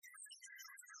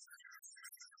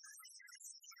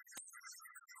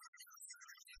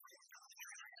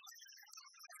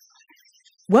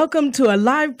Welcome to a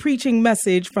live preaching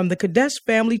message from the Kadesh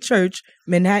Family Church,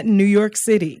 Manhattan, New York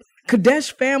City.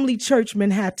 Kadesh Family Church,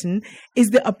 Manhattan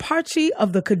is the Apache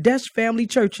of the Kadesh Family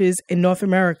Churches in North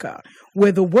America,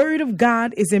 where the Word of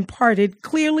God is imparted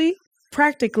clearly,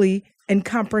 practically, and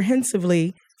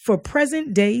comprehensively for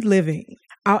present-day living.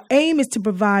 Our aim is to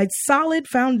provide solid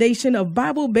foundation of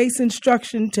Bible-based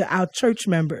instruction to our church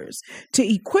members, to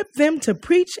equip them to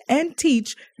preach and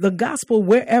teach the gospel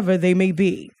wherever they may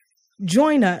be.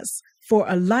 Join us for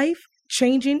a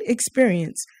life-changing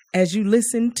experience as you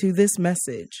listen to this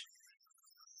message.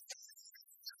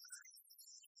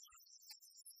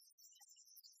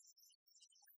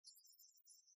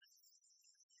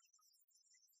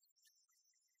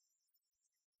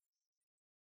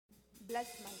 Bless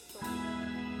my soul.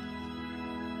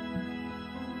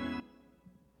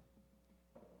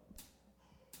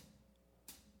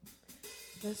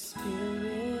 The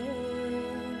Spirit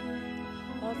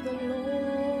of the Lord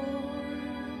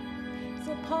is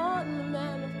upon the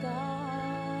man of God.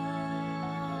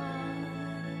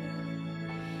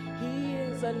 He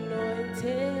is anointed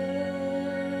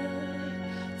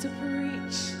to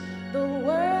preach the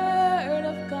word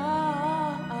of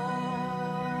God.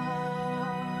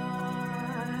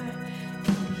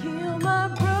 Heal my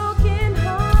broken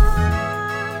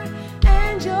heart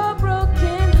and your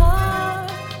broken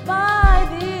heart by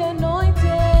the anointing.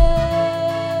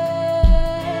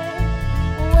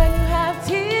 When you have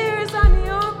tears on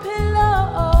your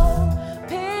pillow,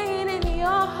 pain in your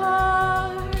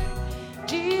heart,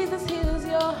 Jesus heals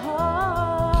your heart.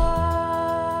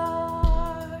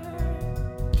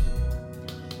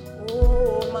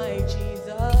 Oh, my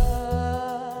Jesus,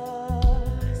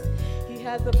 He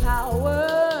has the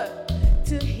power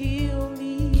to heal me.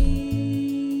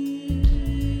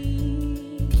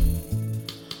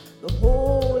 The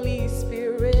Holy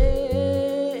Spirit,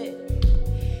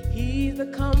 He's the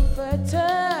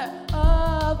comforter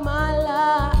of my life.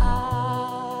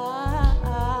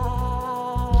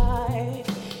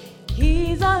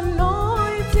 He's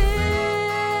anointed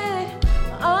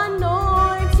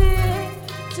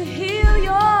to heal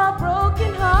your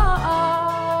broken heart.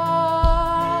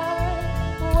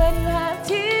 When you have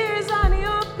tears on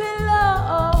your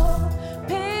pillow,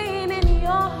 pain in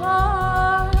your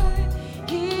heart,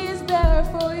 He is there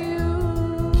for you.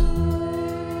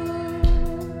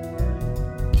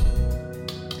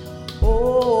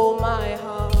 Oh, my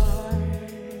heart,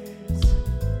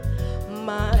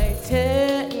 my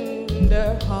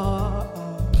tender heart,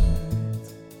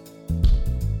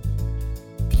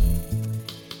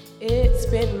 it's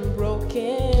been broken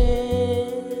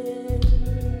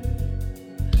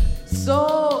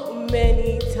so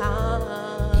many times,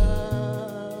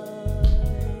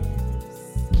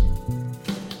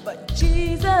 but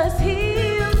Jesus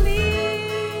healed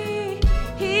me.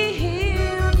 He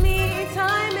healed me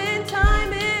time and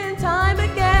time and time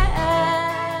again.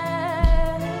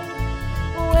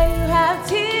 When you have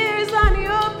tears on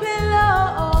your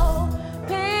pillow,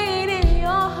 pain in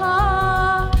your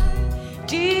heart,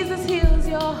 Jesus heals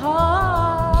your heart.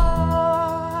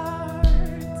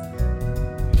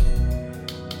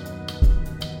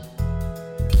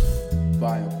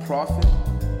 By a prophet,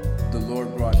 the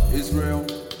Lord brought Israel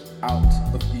out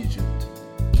of Egypt.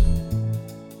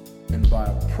 And by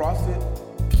a prophet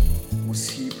was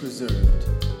he preserved.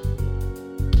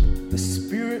 The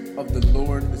Spirit of the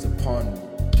Lord is upon me,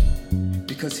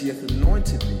 because he hath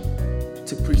anointed me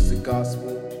to preach the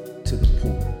gospel to the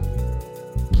poor.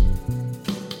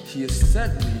 He has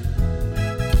sent me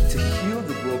to heal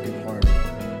the brokenhearted,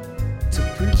 to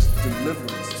preach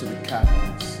deliverance to the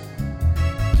captives,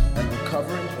 and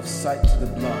recovering of sight to the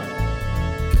blind,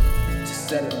 to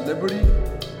set at liberty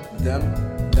them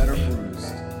that are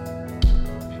bruised,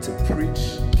 to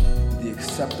preach the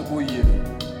acceptable year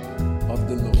of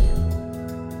the Lord.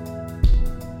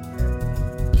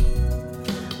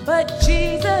 But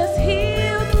Jesus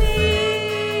healed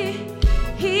me.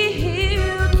 He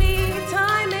healed me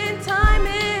time and time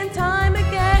and time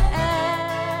again.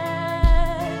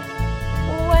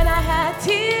 When I had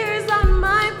tears on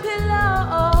my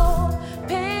pillow,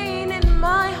 pain in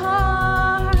my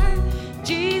heart,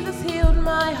 Jesus healed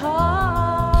my heart.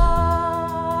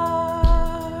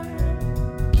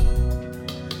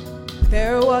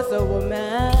 There was a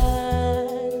woman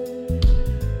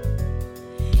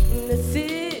in the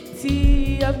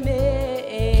city of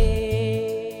names.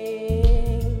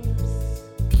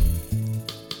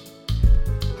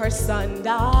 Her son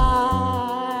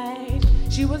died.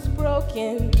 She was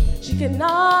broken. She could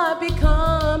not be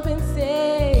compensated.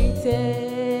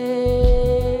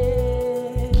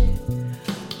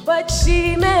 But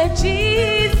she met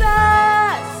Jesus,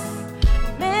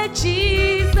 met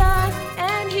Jesus.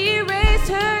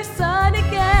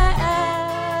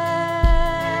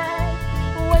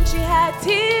 had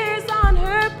tears on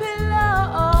her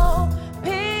pillow,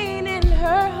 pain in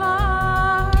her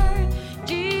heart,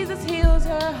 Jesus heals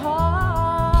her heart.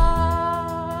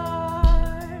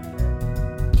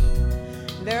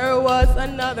 There was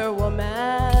another woman.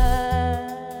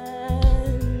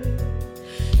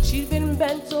 She'd been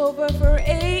bent over for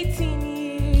 18 years.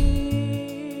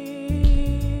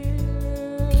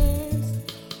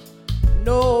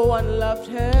 No one loved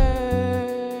her.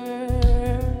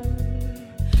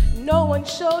 No one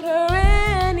showed her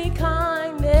any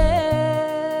kindness.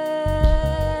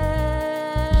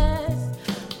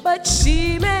 But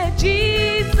she met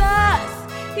Jesus.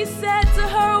 He said to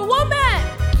her, "Woman,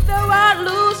 thou art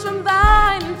loose from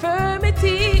thine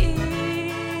infirmities."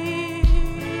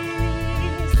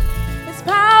 His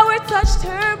power touched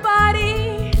her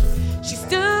body. She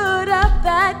stood up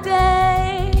that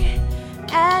day,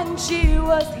 and she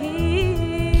was healed.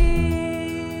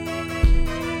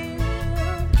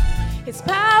 His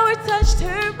power touched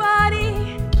her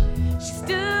body. She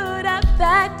stood up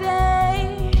that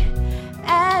day,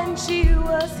 and she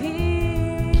was healed.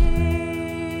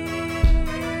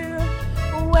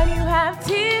 When you have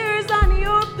tears on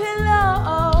your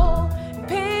pillow,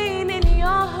 pain in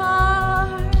your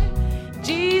heart,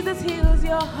 Jesus heals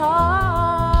your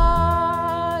heart.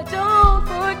 Don't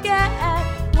forget,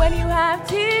 when you have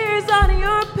tears on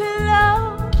your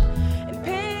pillow and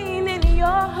pain in your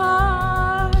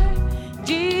heart,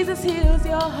 Jesus heals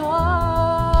your heart.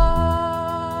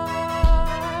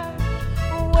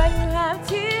 When you have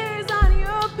tears on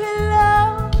your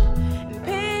pillow and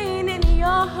pain in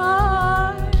your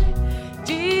heart,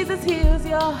 Jesus heals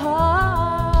your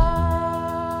heart.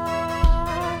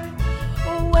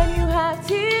 When you have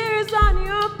tears on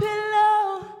your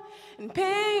pillow and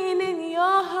pain in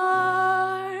your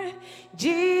heart,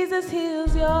 Jesus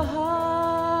heals your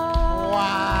heart.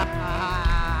 Wow.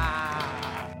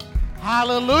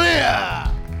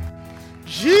 Hallelujah.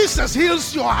 Jesus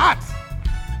heals your heart.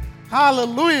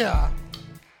 Hallelujah.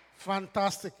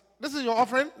 Fantastic. This is your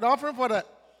offering, the offering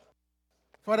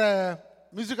for the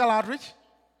musical outreach.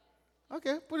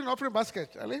 Okay, put in offering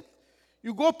basket, Charlie.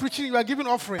 You go preaching, you are giving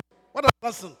offering. What a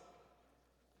blessing.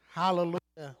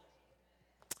 Hallelujah.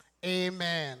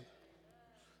 Amen.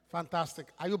 Fantastic.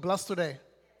 Are you blessed today?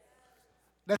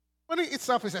 The ceremony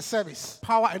itself is a service,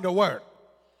 power in the word.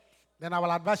 Then I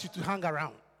will advise you to hang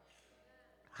around.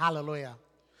 Hallelujah.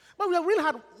 But we have really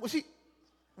had,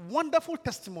 wonderful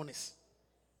testimonies.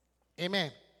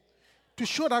 Amen. To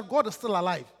show that God is still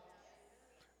alive.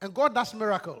 And God does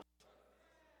miracles.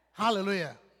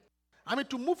 Hallelujah. I mean,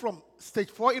 to move from stage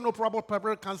 4 inoperable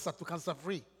pulmonary cancer to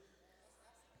cancer-free.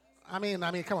 I mean,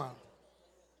 come on.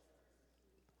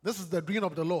 This is the doing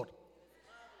of the Lord.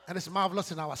 And it's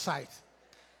marvelous in our sight.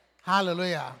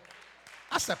 Hallelujah.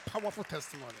 That's a powerful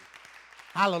testimony.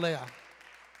 Hallelujah.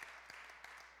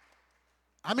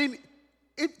 I mean,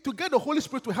 to get the Holy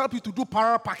Spirit to help you to do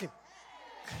parallel parking.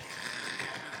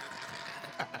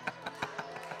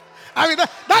 I mean,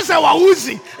 that's a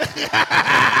wahoozy.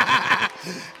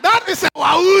 That is a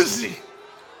wahoozy.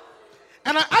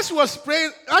 And as she was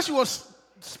praying, as she was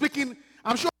speaking,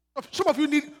 I'm sure some of you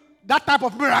need that type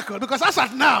of miracle. Because as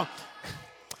of now,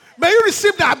 may you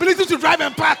receive the ability to drive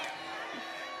and park.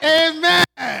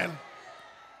 Amen.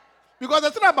 Because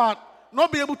the thing about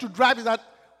not being able to drive is that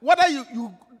whether you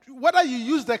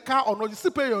use the car or not, you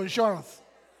still pay your insurance.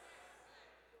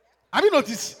 Have you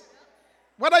noticed?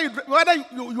 Whether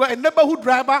you are a neighborhood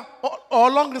driver or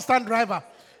a long-distance driver,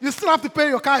 you still have to pay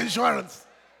your car insurance.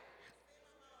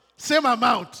 Same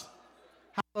amount.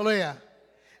 Hallelujah.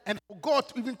 And for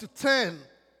God even to turn,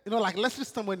 like Leslie's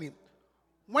testimony,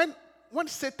 when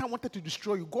Satan wanted to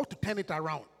destroy you, God to turn it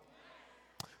around.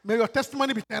 May your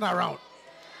testimony be turned around.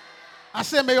 I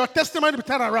say, may your testimony be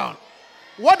turned around.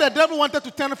 What the devil wanted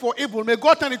to turn for evil, may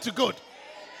God turn it to good.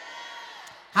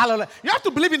 Hallelujah. You have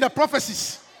to believe in the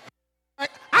prophecies.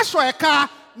 As for a car,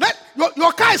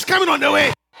 your car is coming on the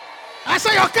way. I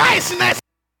say your car is next.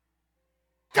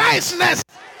 Car is next.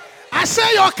 I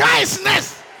say your car is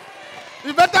next.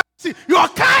 You better see, your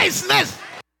car is next.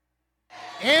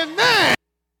 Amen.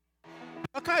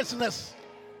 Your car is next.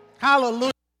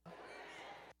 Hallelujah.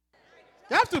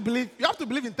 You have to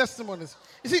believe in testimonies.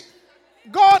 You see,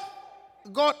 God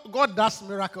does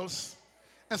miracles.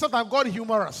 And sometimes God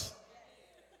humors us.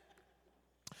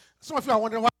 Some of you are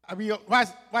wondering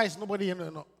why is nobody here?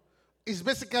 No. It's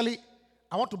basically,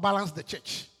 I want to balance the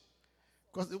church.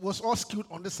 Because it was all skewed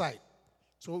on this side.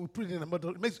 So we put it in the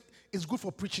middle. It's good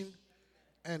for preaching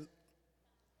and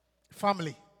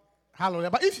family. Hallelujah.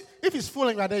 But if it's full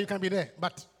and you are there, you can be there.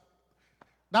 But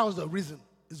that was the reason.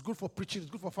 It's good for preaching.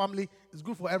 It's good for family. It's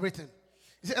good for everything.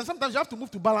 You see, and sometimes you have to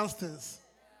move to balance things.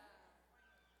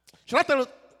 Should I tell you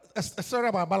a story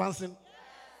about balancing?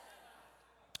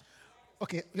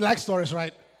 Okay, you like stories,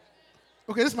 right?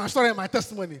 Okay, this is my story and my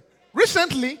testimony.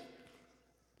 Recently,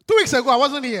 2 weeks ago, I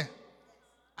wasn't here.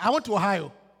 I went to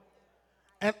Ohio.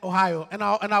 And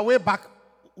our way back,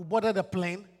 we boarded a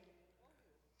plane.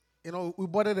 We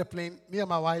boarded a plane, me and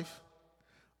my wife.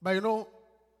 But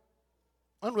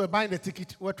when we were buying the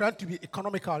ticket, we were trying to be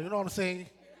economical. You know what I'm saying?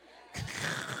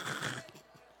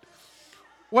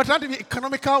 We're trying to be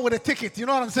economical with the ticket. You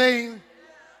know what I'm saying?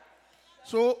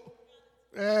 So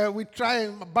we try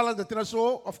and balance the thing.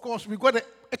 So, of course, we got the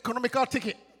economical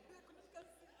ticket.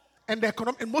 And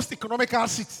the most economical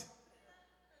seat.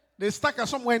 They stuck us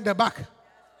somewhere in the back.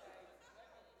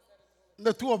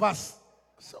 The two of us.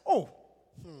 So,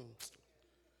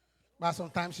 But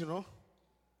sometimes, you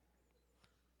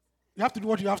have to do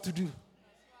what you have to do.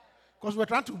 Because we're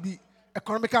trying to be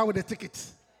economical with the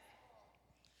tickets.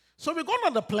 So we got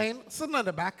on the plane, sitting on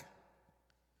the back.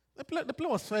 The plane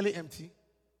was fairly empty.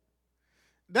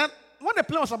 Then, when the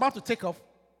plane was about to take off,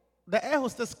 the air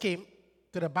hostess came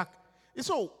to the back.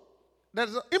 So,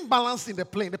 there's an imbalance in the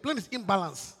plane. The plane is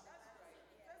imbalanced.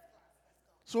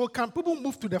 So, can people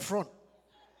move to the front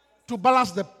to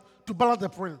balance the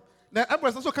plane? Then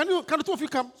everybody said, so can the two of you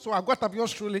come? So I got up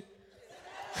yours truly.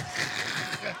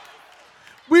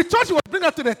 We thought he would bring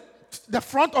us to the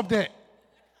front of the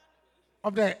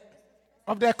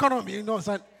economy, you know what I'm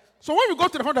saying? So when we go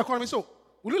to the front of the economy, so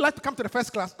would you like to come to the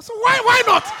first class? So why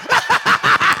not?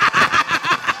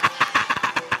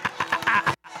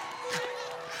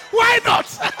 Why not?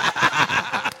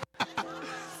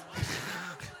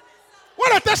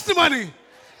 What a testimony.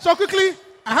 So quickly,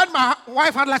 I had my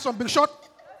wife had like some big shot.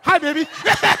 Hi, baby.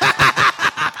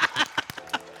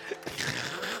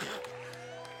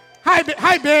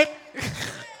 Hi, babe.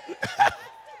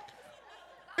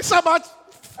 It's about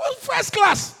first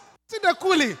class. See the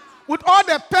coolie with all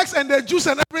the perks and the juice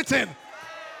and everything.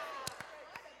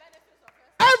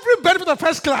 Every benefit of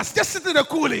first class. Just sit in the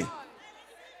coolie.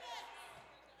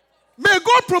 May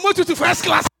God promote you to first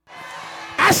class.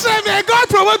 I say, may God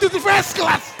promote you to first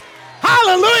class.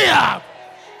 Hallelujah.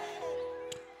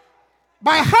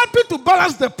 By helping to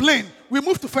balance the plane, we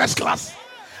move to first class.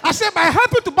 I said, by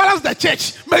helping to balance the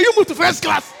church, may you move to first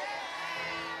class.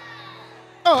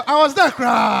 Oh, I was there,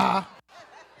 cry.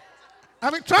 I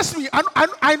mean, trust me,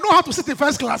 I know how to sit in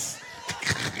first class.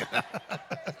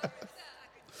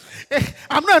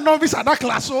 I'm not a novice at that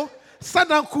class, so sit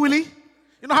down coolly.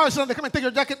 You know how it's done? They come and take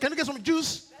your jacket. Can you get some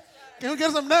juice? Can you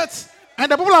get some nuts?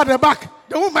 And the people at the back,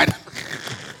 they won't mind.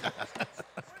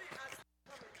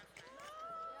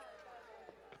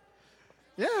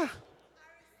 Yeah.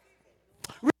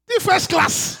 Receive first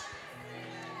class.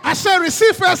 I said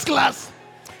receive first class.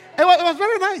 It was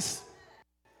very nice.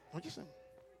 What you say?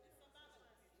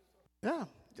 Yeah.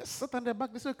 Just sit on the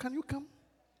back. They said, can you come?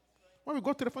 When we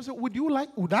go to the front, say,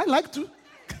 would I like to?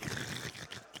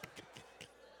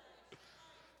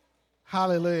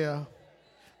 Hallelujah.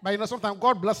 But sometimes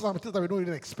God blesses us with things that we don't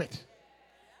even expect.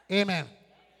 Amen.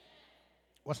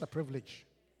 What's a privilege?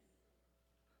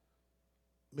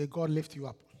 May God lift you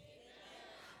up.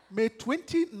 May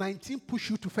 2019 push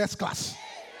you to first class.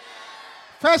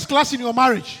 First class in your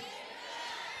marriage.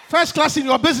 First class in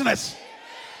your business.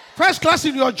 First class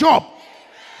in your job.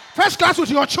 First class with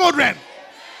your children.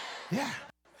 Yeah.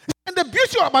 And the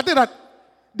beauty about it that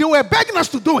they were begging us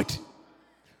to do it.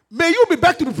 May you be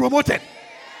back to be promoted.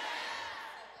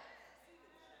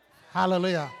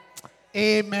 Hallelujah.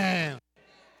 Amen.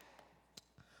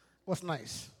 Was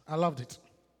nice. I loved it.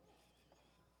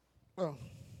 Well,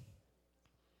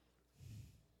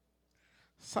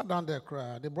 sat down there,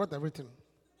 cry. They brought everything.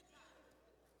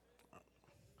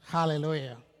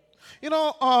 Hallelujah.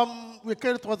 We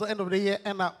came towards the end of the year,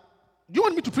 and do you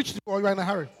want me to preach to you, or you are in a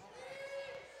hurry?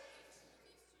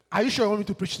 Are you sure you want me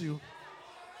to preach to you?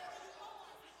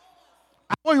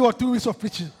 I know you are 2 weeks of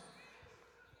preaching.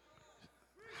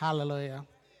 Hallelujah.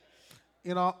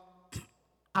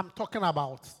 I'm talking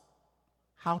about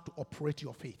how to operate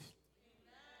your faith.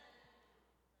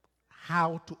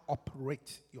 How to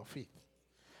operate your faith.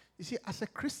 You see, as a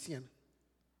Christian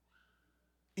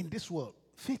in this world,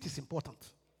 faith is important.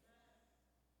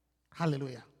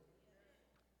 Hallelujah.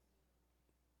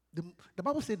 The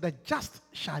Bible says the just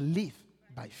shall live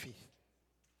by faith.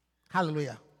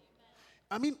 Hallelujah.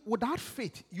 I mean, without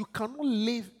faith, you cannot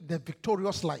live the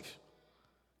victorious life.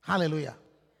 Hallelujah.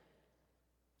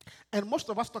 And most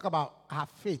of us talk about our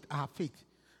faith.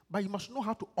 But you must know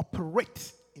how to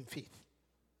operate in faith.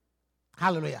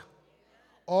 Hallelujah.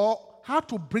 Or how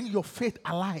to bring your faith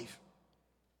alive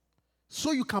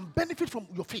so you can benefit from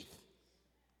your faith.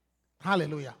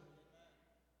 Hallelujah.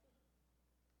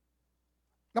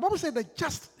 The Bible said the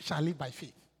just shall live by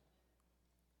faith.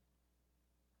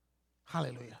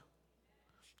 Hallelujah.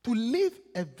 To live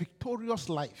a victorious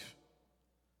life.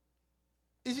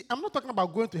 I'm not talking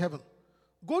about going to heaven.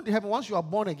 Going to heaven, once you are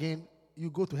born again, you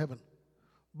go to heaven.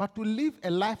 But to live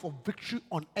a life of victory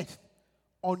on earth,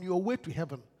 on your way to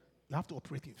heaven, you have to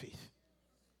operate in faith.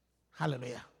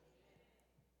 Hallelujah.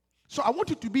 So I want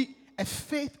you to be a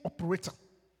faith operator.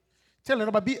 Tell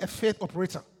another, be a faith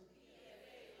operator.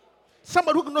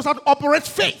 Somebody who knows how to operate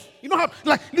faith. You know how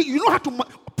to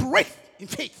operate in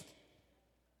faith.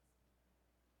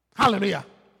 Hallelujah.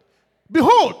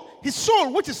 Behold, his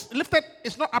soul which is lifted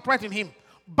is not upright in him,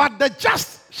 but the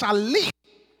just shall live.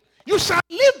 You shall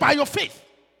live by your faith.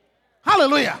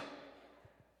 Hallelujah.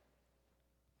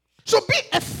 So be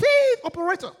a faith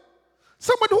operator.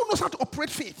 Somebody who knows how to operate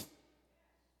faith.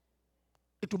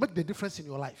 It will make the difference in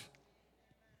your life.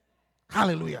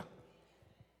 Hallelujah.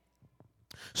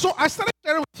 So I started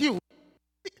sharing with you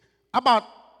about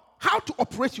how to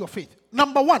operate your faith.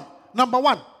 Number one,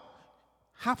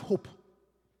 have hope.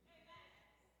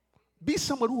 Be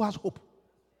someone who has hope.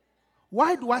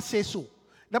 Why do I say so?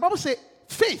 The Bible says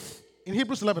faith, in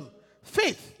Hebrews 11,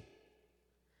 faith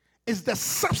is the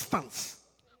substance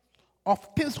of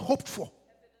things hoped for,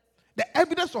 the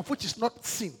evidence of which is not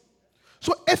seen.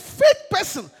 So a faith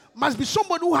person must be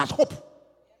somebody who has hope.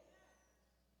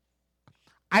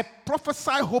 I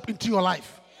prophesy hope into your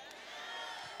life.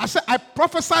 I said, I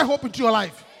prophesy hope into your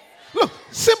life. Look,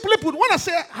 simply put, when I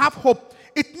say have hope,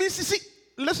 it means, you see,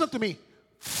 listen to me,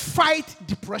 fight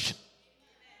depression.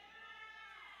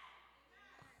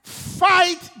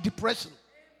 Fight depression.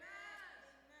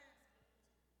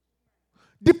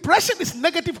 Depression is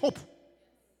negative hope.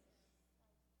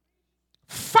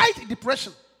 Fight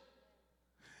depression.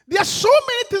 There are so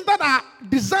many things that are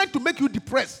designed to make you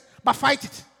depressed, but fight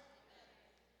it.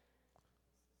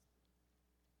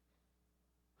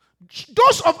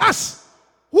 Those of us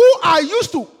who are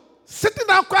used to sitting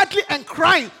down quietly and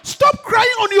crying, stop crying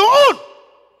on your own.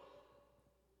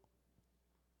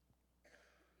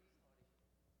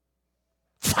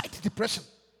 Fight depression.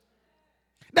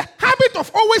 The habit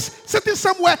of always sitting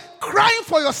somewhere crying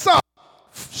for yourself,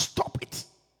 stop it.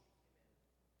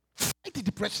 Fight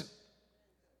depression.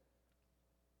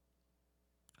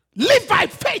 Live by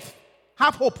faith.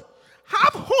 Have hope.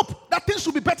 Have hope that things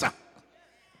will be better.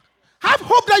 Have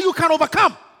hope that you can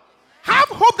overcome. Have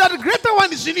hope that the greater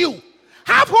one is in you.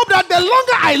 Have hope that the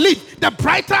longer I live, the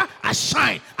brighter I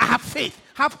shine. I have faith.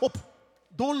 Have hope.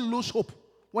 Don't lose hope.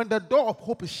 When the door of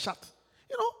hope is shut,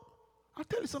 you know, I'll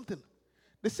tell you something.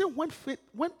 They say when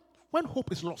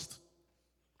hope is lost,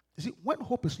 you see, when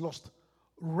hope is lost,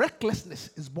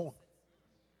 recklessness is born.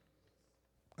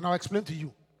 And I'll explain to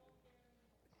you.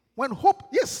 When hope,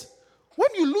 yes, when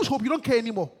you lose hope, you don't care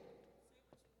anymore.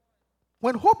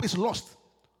 When hope is lost,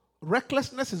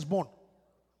 recklessness is born.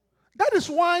 That is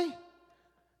why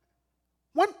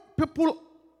when people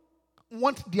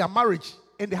want their marriage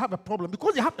and they have a problem,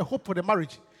 because they have a hope for the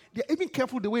marriage, they're even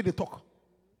careful the way they talk.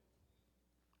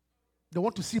 They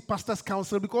want to see pastors'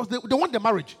 counsel because they want the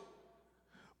marriage.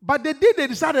 But the day they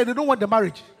decided they don't want the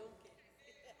marriage,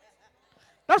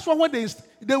 that's why when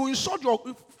they will insult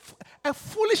a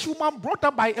foolish woman brought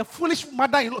up by a foolish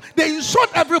mother-in-law, they insult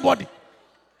everybody.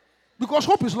 Because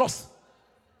hope is lost.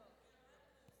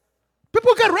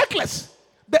 People get reckless.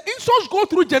 The insults go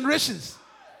through generations.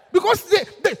 Because they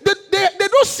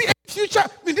don't see a future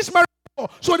in this marriage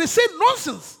anymore. So they say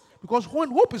nonsense. Because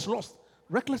when hope is lost,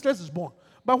 recklessness is born.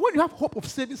 But when you have hope of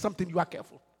saving something, you are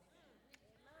careful.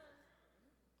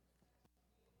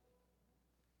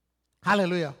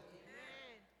 Hallelujah.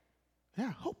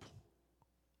 Yeah, hope.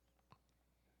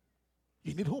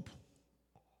 You need hope.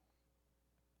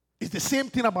 It's the same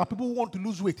thing about people who want to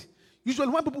lose weight. Usually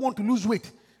when people want to lose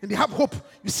weight and they have hope,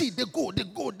 you see, they go.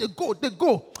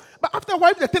 But after a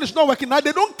while, the thing is not working now,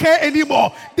 they don't care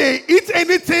anymore. They eat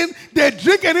anything, they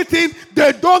drink anything,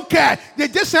 they don't care. They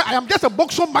just say, I am just a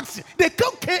boxer maxi. They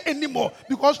can't care anymore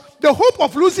because the hope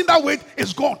of losing that weight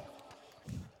is gone.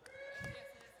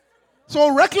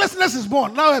 So recklessness is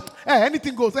born. Now,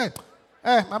 anything goes.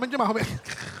 I'm enjoying my hobby.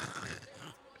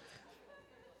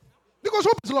 Because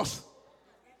hope is lost.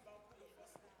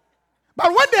 But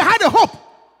when they had a hope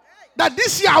that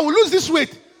this year I will lose this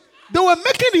weight, they were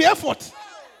making the effort.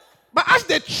 But as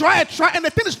they try, and the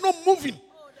thing is not moving.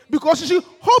 Because you see,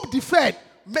 hope deferred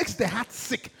makes the heart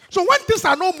sick. So when things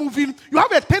are not moving, you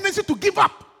have a tendency to give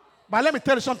up. But let me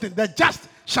tell you something. The just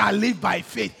shall live by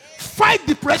faith. Fight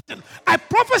depression. I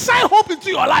prophesy hope into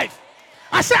your life.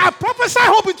 I say, I prophesy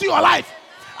hope into your life.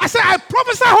 I say, I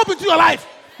prophesy hope into your life.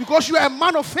 Because you are a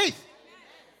man of faith.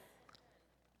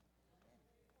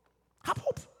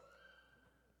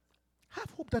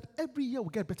 that every year will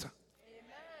get better.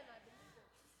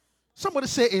 Somebody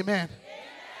say amen.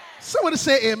 Somebody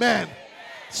say amen.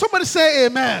 Somebody say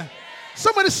amen.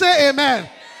 Somebody say amen.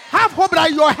 Have hope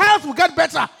that your health will get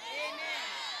better.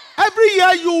 Every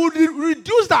year you will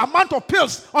reduce the amount of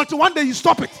pills until one day you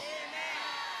stop it.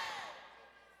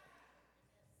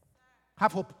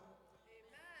 Have hope.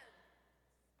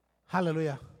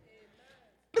 Hallelujah.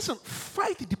 Listen,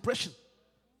 fight depression.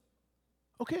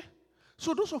 Okay?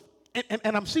 So those of,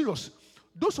 and I'm serious,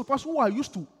 those of us who are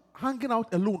used to hanging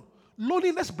out alone,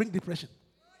 loneliness brings depression.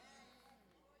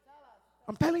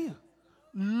 I'm telling you.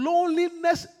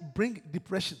 Loneliness brings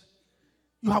depression.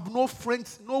 You have no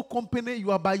friends, no company, you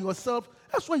are by yourself.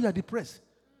 That's why you are depressed.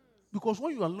 Because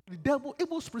when you are alone, the devil,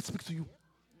 evil spirit speaks to you.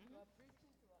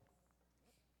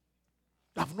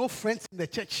 You have no friends in the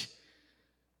church.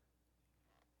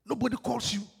 Nobody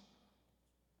calls you.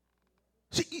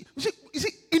 See,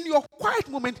 in your quiet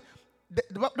moment,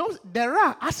 there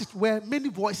are, as it were, many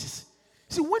voices.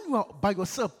 See, when you are by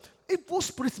yourself, evil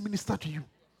spirits minister to you.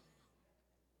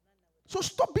 So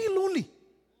stop being lonely.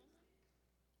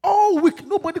 All week,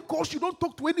 nobody calls you, don't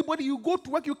talk to anybody, you go to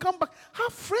work, you come back.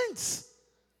 Have friends.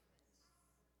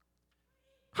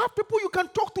 Have people you can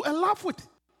talk to and laugh with.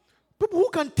 People who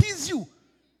can tease you.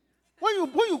 When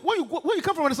you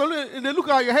come from the salon and they look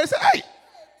at your hair and say, hey,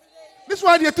 this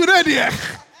one here today, dear.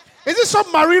 Is it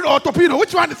submarine or torpedo?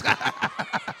 Which one is? Then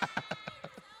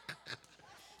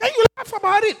you laugh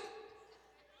about it.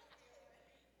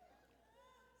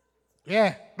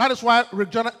 Yeah, that is why Rick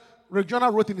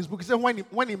Jonah wrote in his book. He said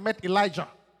when he met Elijah,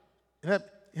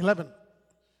 11,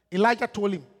 Elijah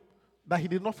told him that he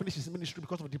did not finish his ministry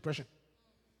because of depression.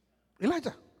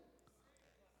 Elijah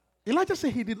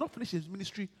said he did not finish his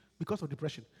ministry because of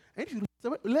depression. And if you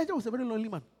Elijah was a very lonely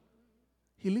man.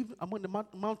 He lived among the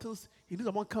mountains. He lived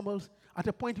among camels. At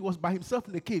a point, he was by himself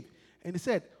in a cave. And he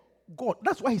said, God,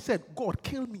 that's why he said, God,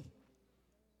 kill me.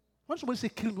 When somebody say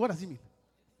kill me, what does he mean?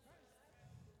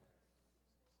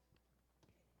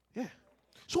 Yeah.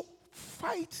 So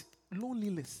fight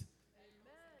loneliness.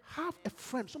 Have a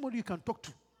friend, somebody you can talk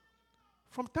to.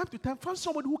 From time to time, find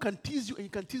somebody who can tease you and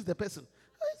you can tease the person.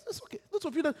 It's okay. Those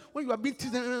of you that when you are being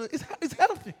teased, it's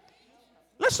healthy.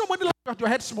 Let somebody laugh at your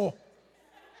head small.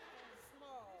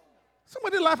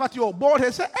 Somebody laugh at your bald head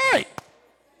and say, hey,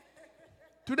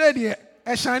 today dear,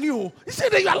 I shine you. He said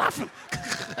that you are laughing.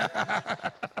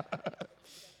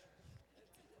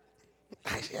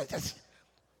 Just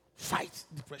fight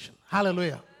depression.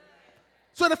 Hallelujah.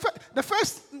 So the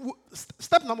first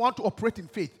step number one to operate in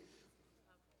faith,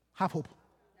 have hope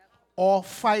or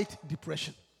fight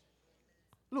depression.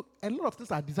 Look, a lot of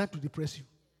things are designed to depress you.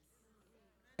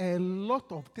 A lot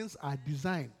of things are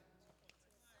designed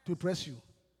to depress you.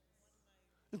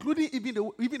 Including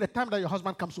even the time that your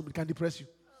husband comes home, it can depress you.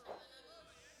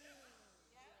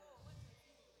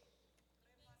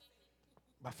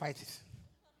 But fight it.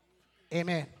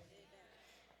 Amen.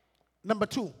 Number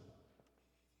 2,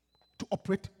 to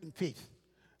operate in faith,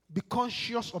 be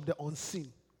conscious of the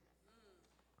unseen.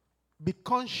 Be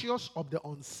conscious of the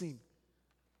unseen.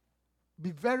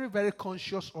 Be very, very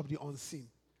conscious of the unseen.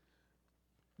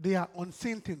 They are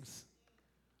unseen things.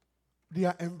 They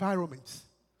are environments.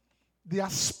 They are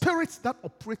spirits that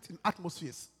operate in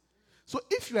atmospheres. So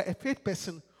if you are a faith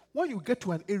person, when you get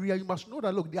to an area, you must know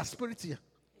that, look, there are spirits here.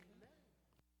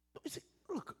 You see,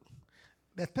 look,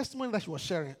 the testimony that she was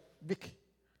sharing, Vic,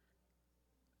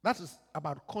 that is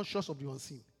about conscious of the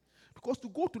unseen. Because to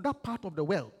go to that part of the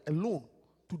world alone,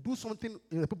 to do something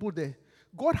in the people there,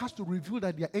 God has to reveal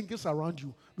that there are angels around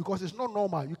you. Because it's not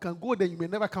normal. You can go there, you may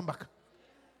never come back.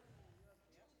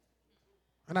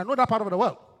 And I know that part of the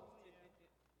world.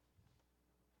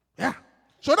 Yeah.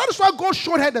 So that is why God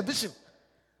showed her the vision.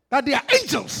 That they are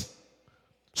angels.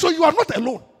 So you are not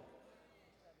alone.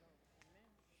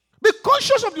 Be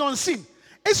conscious of the unseen.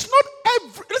 It's not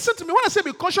every, listen to me, when I say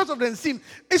be conscious of the unseen,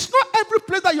 it's not every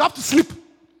place that you have to sleep.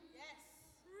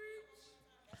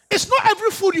 It's not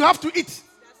every food you have to eat.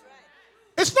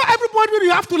 It's not everybody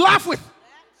you have to laugh with.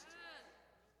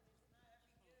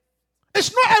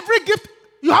 It's not every gift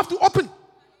you have to open.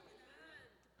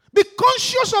 Be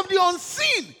conscious of the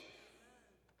unseen.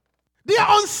 They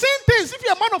are unseen things if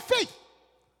you're a man of faith.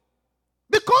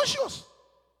 Be conscious.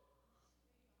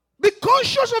 Be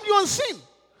conscious of the unseen.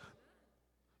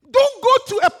 Don't go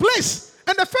to a place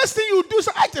and the first thing you do is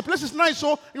say, the place is nice,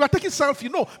 so you are taking selfie.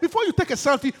 No, before you take a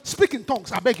selfie, speak in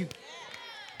tongues, I beg you.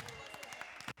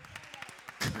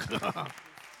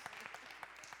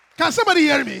 Can somebody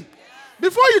hear me?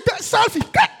 Before you take a selfie,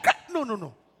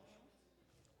 no.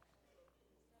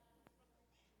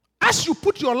 As you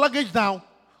put your luggage down,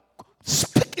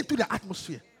 speak into the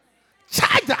atmosphere.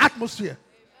 charge the atmosphere.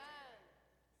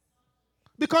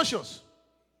 Be conscious.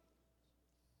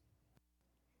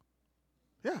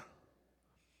 Yeah.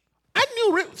 I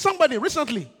knew somebody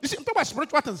recently. You see, I'm talking about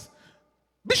spiritual things.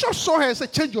 Bishop saw her and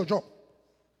said, change your job.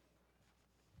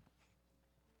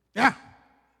 Yeah.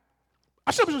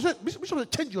 I said, Bishop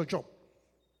said, change your job.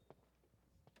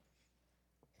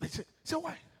 I said,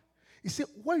 why? He said,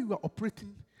 where you are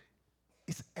operating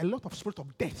is a lot of spirit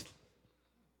of death.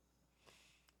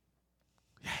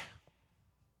 Yeah.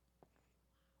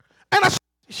 And as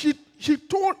she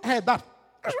told her that,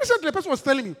 recently the person was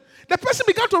telling me, the person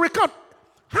began to recount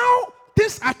how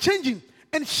things are changing,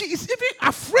 and she is even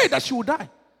afraid that she will die.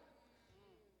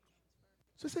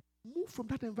 So he said, move from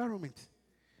that environment,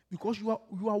 because you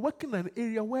are working in an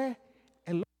area where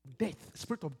a lot of death,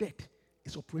 spirit of death,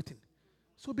 is operating.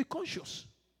 So be conscious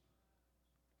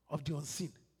of the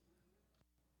unseen.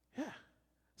 Yeah.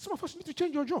 Some of us need to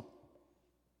change your job,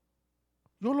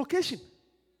 your location.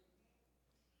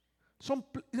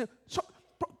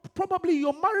 Probably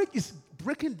your marriage is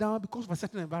breaking down because of a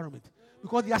certain environment.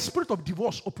 Because there's a spirit of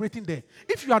divorce operating there.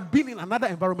 If you had been in another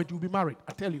environment, you'll be married.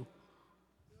 I tell you.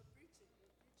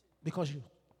 Because you.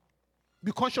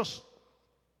 Be conscious.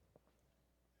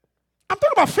 I'm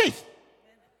talking about faith.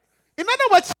 In other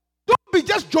words, don't be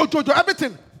just Jojo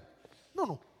everything.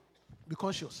 No. Be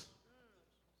conscious.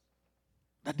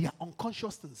 That they are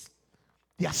unconscious things.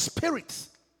 They are spirits.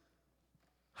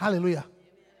 Hallelujah.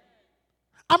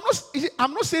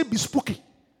 I'm not saying be spooky.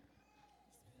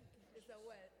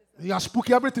 You are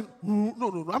spooky everything.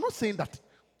 No. I'm not saying that.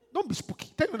 Don't be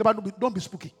spooky. Tell me about don't be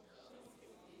spooky.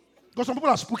 Because some people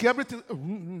are spooky everything.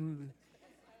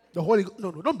 The Holy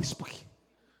no, don't be spooky.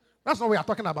 That's not what we are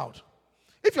talking about.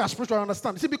 If you are spiritual, you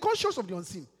understand. See, be conscious of the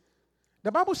unseen.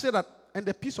 The Bible says that, and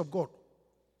the peace of God.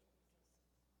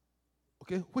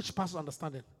 Okay, which passes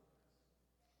understanding?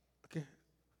 Okay,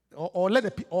 or let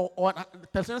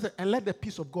the and let the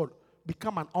peace of God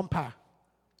become an umpire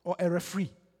or a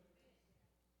referee,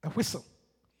 a whistle.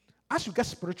 As you get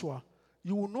spiritual,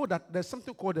 you will know that there's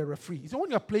something called a referee. So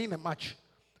when you are playing a match,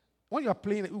 when you are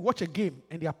playing, you watch a game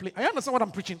and they are playing. I understand what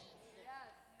I'm preaching.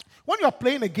 When you are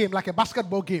playing a game like a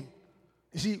basketball game,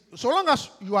 you see, so long as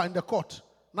you are in the court,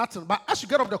 nothing. But as you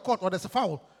get off the court or there's a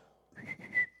foul,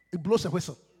 it blows a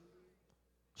whistle.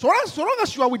 So long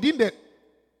as you are within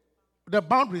the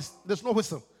boundaries, there's no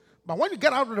whistle. But when you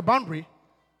get out of the boundary,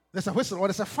 there's a whistle, or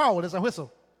there's a foul, there's a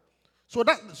whistle. So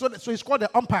it's called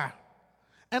the umpire.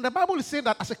 And the Bible is saying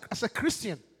that as a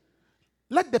Christian,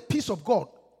 let the peace of God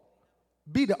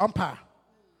be the umpire,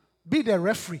 be the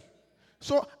referee.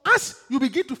 So as you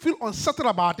begin to feel uncertain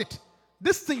about it,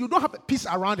 this thing, you don't have peace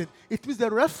around it. It means the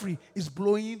referee is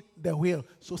blowing the wheel.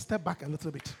 So step back a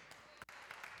little bit.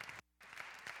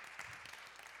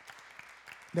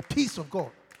 The peace of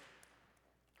God.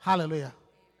 Hallelujah.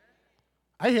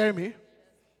 Are you hearing me?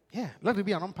 Yeah, let it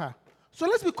be an umpire. So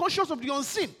let's be conscious of the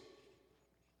unseen.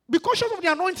 Be conscious of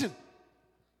the anointing.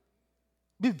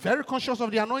 Be very conscious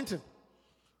of the anointing.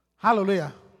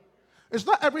 Hallelujah. It's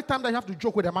not every time that you have to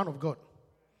joke with a man of God.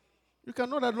 You can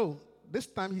know that, no, this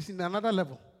time he's in another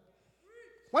level.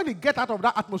 When we get out of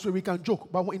that atmosphere, we can joke.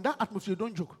 But in that atmosphere,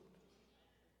 don't joke.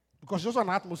 Because it's also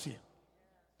an atmosphere.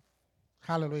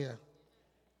 Hallelujah.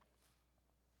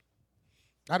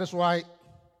 That is why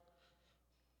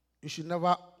you should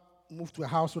never move to a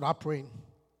house without praying.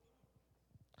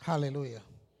 Hallelujah.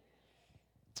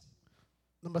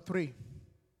 Number 3.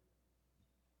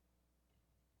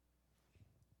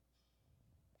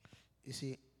 You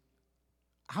see,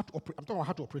 how to operate. I'm talking about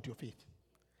how to operate your faith.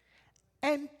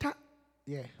 Enter,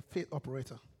 faith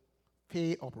operator.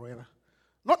 Faith operator.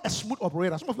 Not a smooth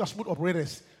operator. Some of you are smooth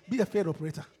operators. Be a faith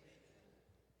operator.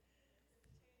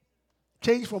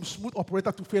 Change from smooth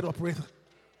operator to faith operator.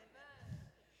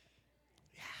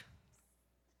 Yeah.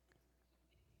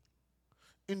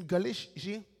 In Galatians, you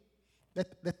see,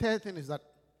 the third thing is that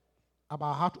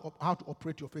about how to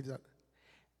operate your faith is that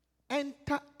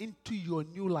enter into your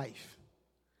new life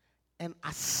and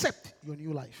accept your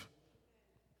new life.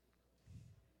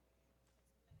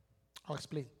 I'll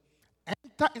explain.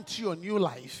 Enter into your new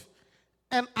life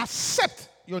and accept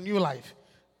your new life.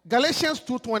 Galatians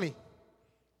 2:20.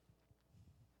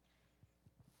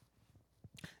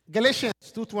 Galatians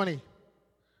 2:20.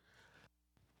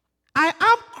 I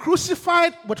am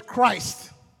crucified with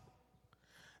Christ.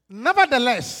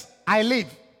 Nevertheless, I live.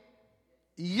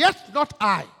 Yet not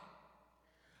I,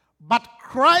 but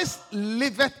Christ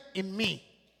liveth in me.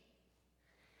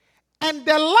 And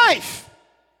the life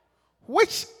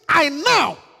which I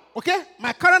now,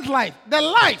 my current life, the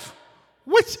life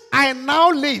which I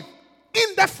now live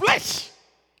in the flesh,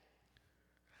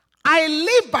 I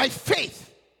live by faith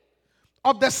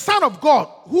of the Son of God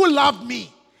who loved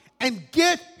me and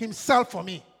gave himself for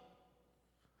me.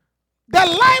 The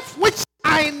life which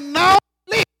I now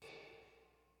live,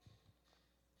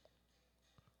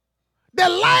 the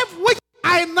life which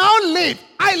I now live,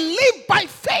 I live by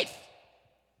faith.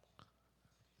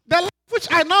 The life which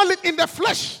I now live in the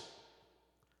flesh,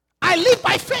 I live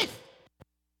by faith.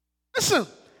 Listen,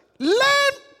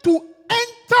 learn to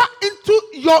enter into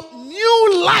your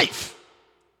new life.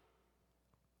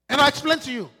 And I'll explain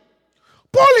to you.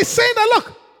 Paul is saying that,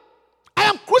 look, I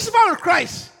am crucified with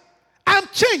Christ. I am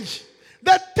changed.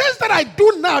 The things that I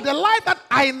do now, the life that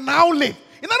I now live.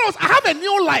 In other words, I have a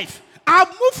new life. I have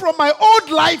moved from my old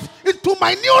life into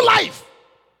my new life.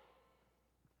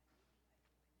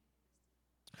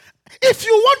 If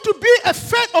you want to be a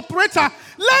faith operator,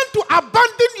 learn to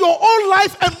abandon your old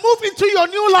life and move into your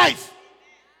new life.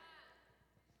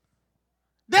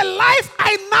 The life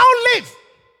I now live,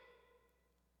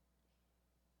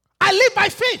 I live by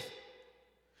faith.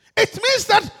 It means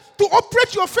that to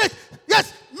operate your faith,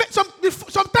 yes, some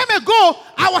time ago,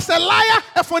 I was a liar,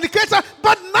 a fornicator,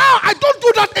 but now I don't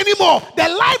do that anymore. The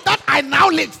life that I now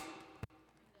live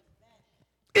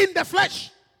in the flesh.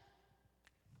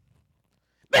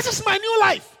 This is my new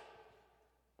life.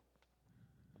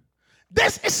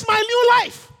 This is my new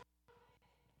life.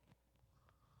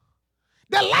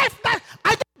 The life that I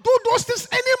don't do those things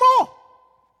anymore.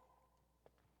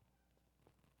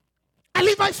 I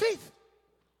live by faith.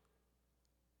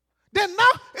 Then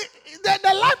now,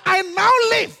 the life I now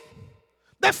live,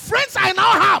 the friends I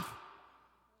now have,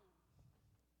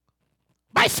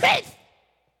 by faith,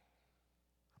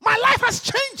 my life has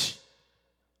changed.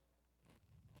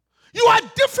 You are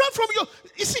different from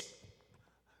you see,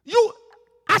 you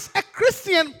as a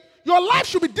Christian, your life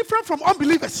should be different from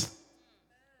unbelievers.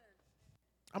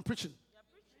 I'm preaching.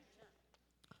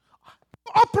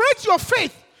 To operate your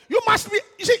faith, you must be,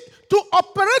 you see, to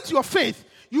operate your faith,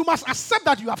 you must accept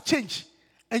that you have changed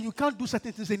and you can't do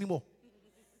certain things anymore.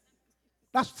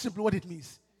 That's simply what it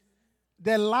means.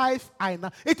 The life I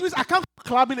now, it means I can't go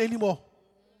clubbing anymore.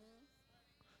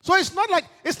 So it's not like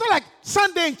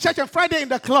Sunday in church and Friday in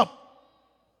the club.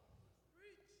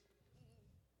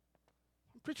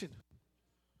 I'm preaching.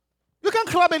 You can't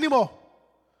club anymore.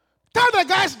 Tell the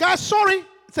guys, sorry,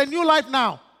 it's a new life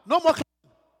now. No more club.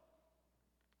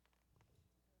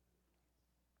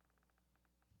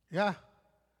 Yeah.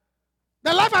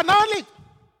 The life I now live.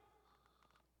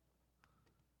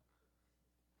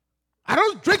 I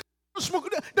don't drink, I don't smoke.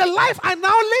 The life I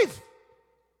now live.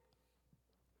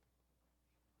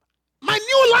 My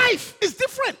new life is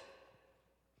different.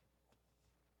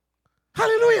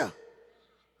 Hallelujah.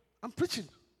 I'm preaching.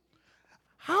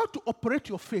 How to operate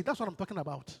your faith, that's what I'm talking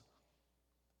about.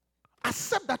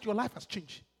 Accept that your life has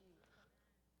changed.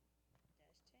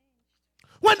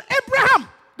 When Abraham,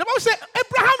 the Bible says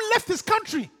Abraham left his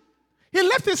country. He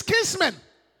left his kinsmen.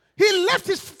 He left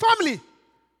his family.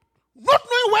 Not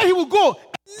knowing where he will go.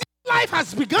 A new life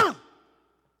has begun.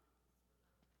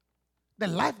 The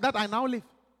life that I now live.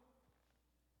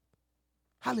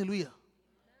 Hallelujah.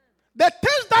 The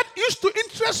things that used to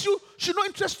interest you should not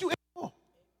interest you anymore.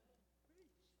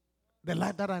 The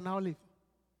life that I now live.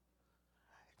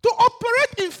 To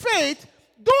operate in faith,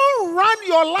 don't run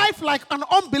your life like an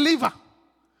unbeliever.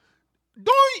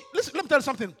 Listen, let me tell you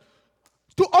something.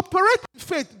 To operate in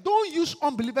faith, don't use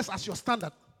unbelievers as your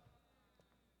standard.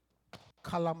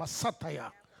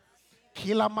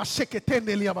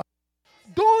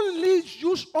 Don't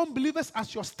use unbelievers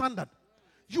as your standard.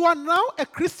 You are now a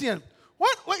Christian.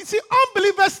 When you see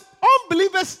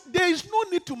unbelievers, there is no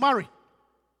need to marry.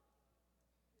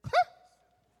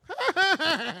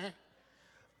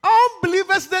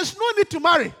 Unbelievers, there's no need to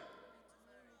marry.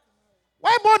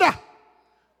 Why bother?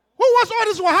 Who wants all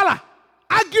this wahala?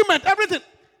 Argument, everything.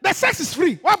 The sex is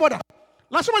free. Why bother?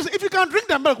 Like someone said, if you can drink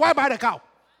the milk, why buy the cow?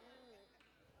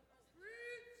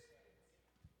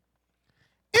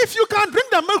 If you can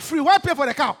drink the milk free, why pay for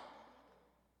the cow?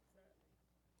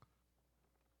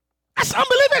 As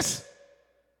unbelievers.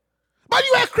 But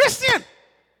you are a Christian.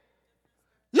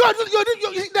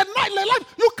 The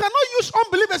life, you cannot use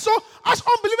unbelievers. So as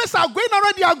unbelievers are going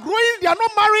around, they are growing, they are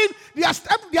not married, they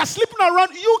are sleeping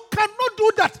around. You cannot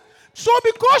do that. So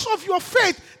because of your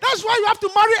faith, that's why you have to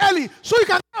marry early. So you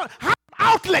can have an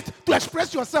outlet to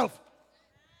express yourself.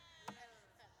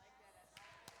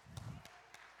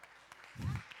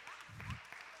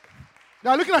 They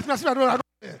are looking at me as if I don't.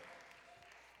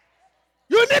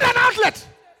 You need an outlet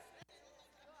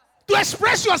to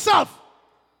express yourself.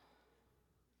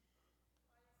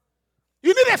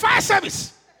 You need a fire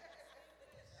service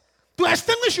to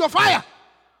extinguish your fire.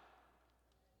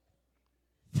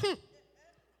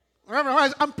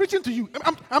 I'm preaching to you.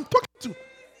 I'm talking to.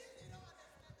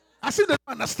 I see they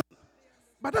don't understand.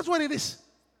 But that's what it is.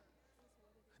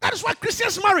 That is why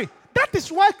Christians marry. That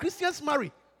is why Christians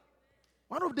marry.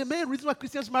 One of the main reasons why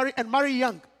Christians marry and marry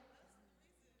young.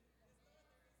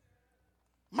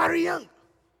 Marry young.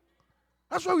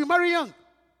 That's why we marry young.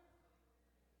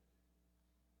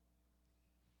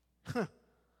 Don't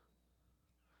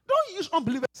use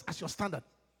unbelievers as your standard.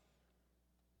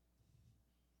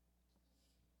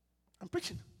 I'm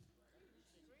preaching.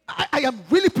 I am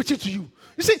really preaching to you.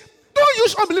 You see, don't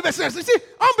use unbelievers. You see,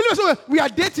 unbelievers, we are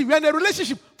dating, we are in a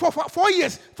relationship for 4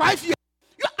 years, 5 years.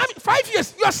 5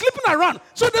 years, you are sleeping around.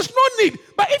 So there's no need.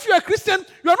 But if you're a Christian,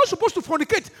 you are not supposed to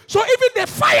fornicate. So even the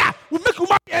fire will make you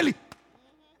marry early.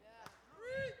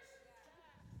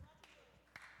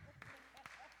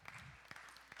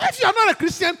 If you are not a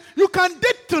Christian, you can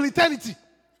date till eternity.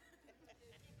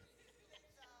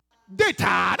 Date,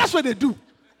 that's what they do.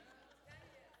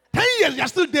 10 years, you are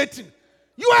still dating.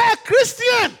 You are a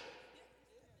Christian.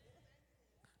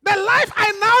 The life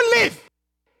I now live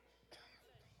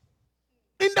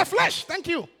in the flesh. Thank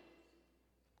you.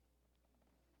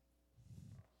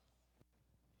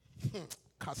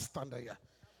 Can't stand here.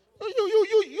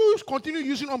 You continue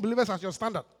using unbelievers as your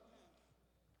standard.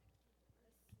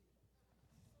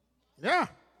 Yeah.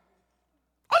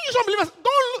 Don't use unbelievers.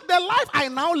 Don't look the life I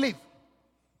now live.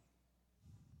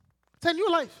 It's a new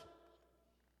life.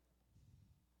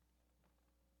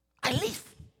 I live.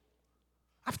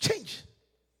 I've changed.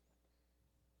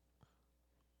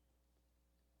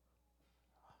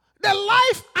 The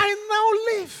life I now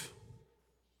live.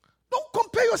 Don't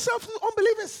compare yourself to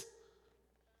unbelievers.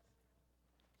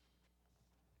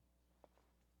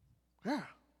 Yeah.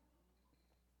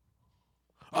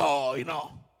 Oh,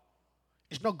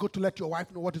 it's not good to let your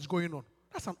wife know what is going on.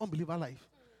 That's an unbeliever life.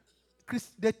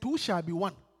 The two shall be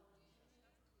one.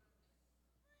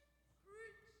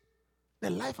 The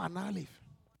life I now live.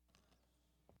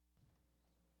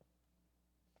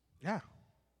 Yeah.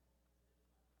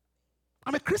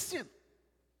 I'm a Christian.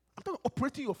 I'm talking about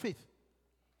operating your faith.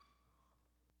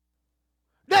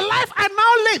 The life I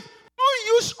now live. Don't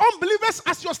use unbelievers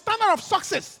as your standard of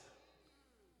success.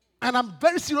 And I'm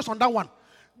very serious on that one.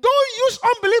 Don't use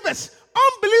unbelievers.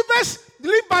 Unbelievers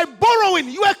live by borrowing.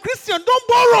 You are a Christian. Don't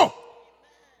borrow.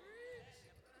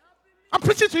 I'm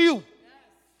preaching to you.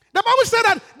 The Bible said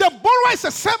that the borrower is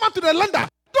a servant to the lender.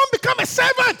 Don't become a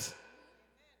servant.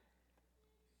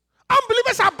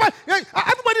 Unbelievers are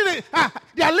everybody.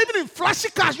 They are living in flashy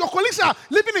cars. Your colleagues are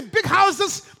living in big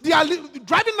houses. They are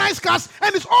driving nice cars,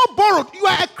 and it's all borrowed. You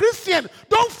are a Christian.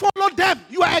 Don't follow them.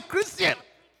 You are a Christian.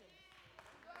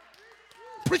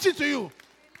 Preaching to you.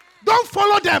 Don't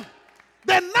follow them.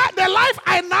 The life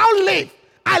I now live,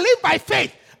 I live by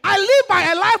faith. I live by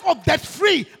a life of debt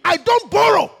free. I don't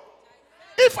borrow.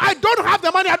 If I don't have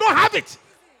the money, I don't have it.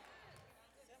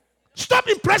 Stop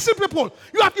impressing people.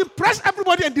 You have impressed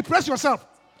everybody and depressed yourself.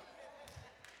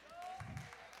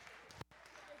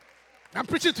 I'm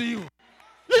preaching to you.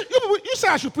 You say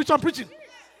I should preach. I'm preaching.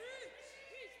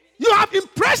 You have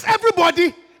impressed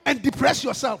everybody and depressed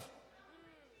yourself.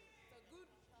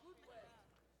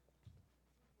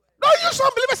 Don't use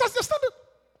unbelievers as your standard.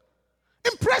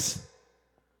 Impress.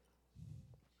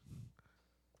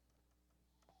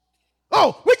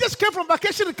 Oh, we just came from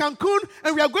vacation in Cancun,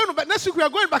 and we are going next week. We are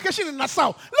going on vacation in Nassau.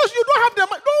 Look, you don't have the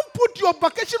money. Don't put your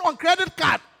vacation on credit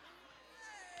card.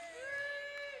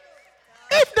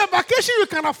 If the vacation you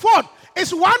can afford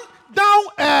is one down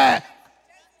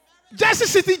Jersey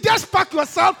City, just pack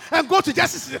yourself and go to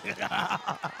Jersey City.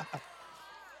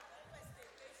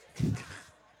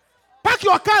 Pack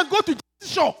your car and go to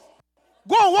Jersey Shore.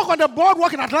 Go and walk on the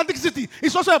boardwalk in Atlantic City.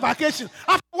 It's also a vacation.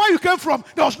 After where you came from,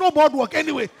 there was no boardwalk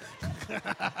anyway. The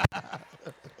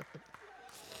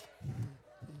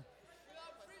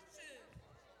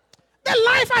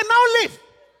life I now live.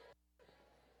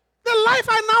 The life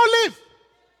I now live.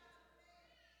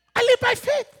 I live by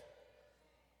faith.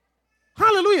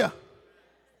 Hallelujah.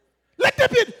 Let there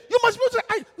be. You must be able to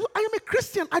say, I am a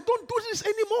Christian. I don't do this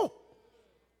anymore.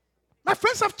 My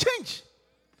friends have changed.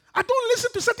 I don't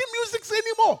listen to certain music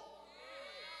anymore.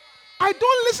 I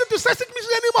don't listen to certain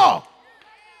music anymore.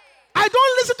 I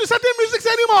don't listen to certain music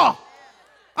anymore.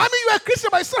 I mean, you're a Christian,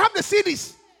 but you still have the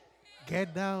CDs.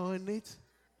 Get down on it.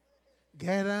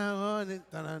 Get down on it.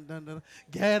 Dun, dun, dun, dun.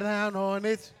 Get down on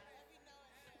it.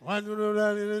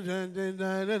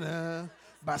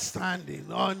 By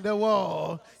standing on the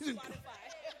wall.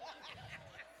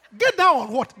 Get down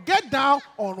on what? Get down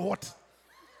on what?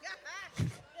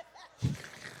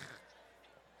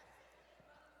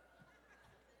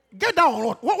 Get down on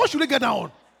what? What should they get down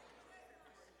on?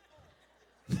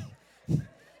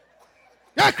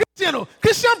 You're a Christian,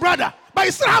 Christian brother. But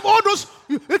you still have all those,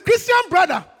 a Christian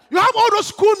brother. You have all those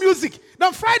school music.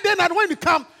 Then Friday night when you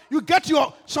come, you get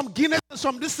some Guinness and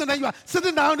some this and then you are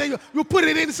sitting down there, you put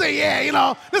it in and say,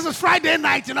 yeah, this is Friday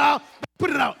night, Put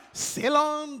it out. Sail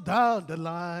on down the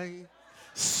line.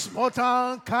 Small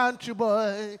town country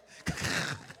boy.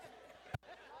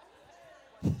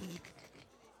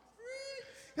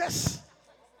 Yes.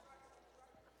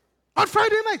 On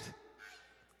Friday night.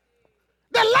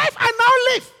 The life I now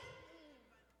live.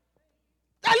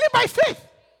 I live by faith.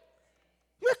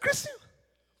 You're a Christian.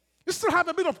 You still have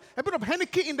a bit of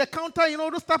Henneke in the counter,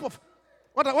 those type of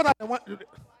what are the one?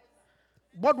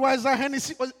 Budweiser,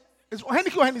 Hennessy. Is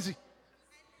Henneke or Hennessy?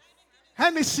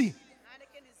 Hennessy.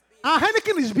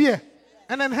 Henneken is beer.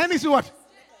 And then Hennessy what?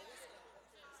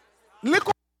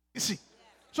 Liquor Hennessy.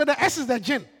 So the S is the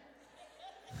gin.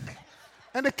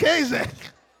 And the K is the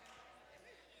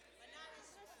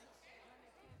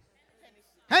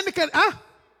Henneken,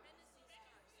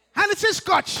 Hennessy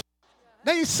Scotch.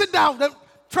 Then you sit down. Then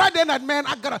Friday night, man,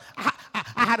 I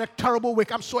had a terrible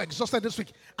week. I'm so exhausted this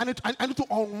week. I need to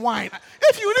unwind.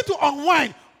 If you need to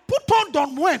unwind, put on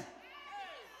Don Wen.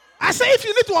 I say if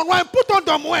you need to unwind, put on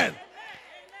Don Wen.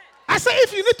 I say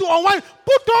if you need to unwind,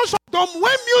 put on some Don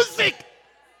Wen music.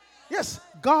 Yes,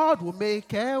 God will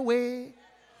make a way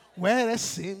where there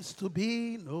seems to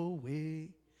be no way.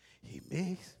 He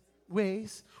makes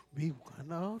ways we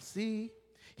cannot see.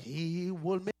 He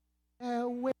will make a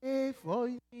way for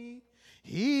me.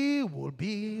 He will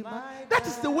be my. That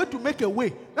is the way to make a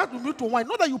way. That will mean to unwind.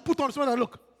 Not that you put on something.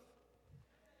 Look.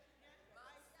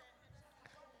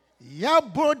 Ya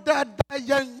boda da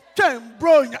yan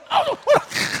bro.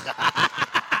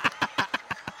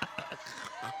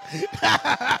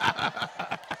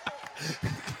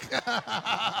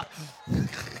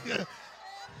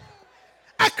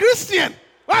 A Christian.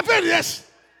 What happened? Yes.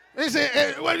 They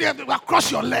say when you have to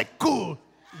cross your leg, cool.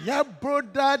 Ya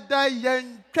boda da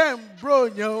yan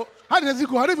bro. How does it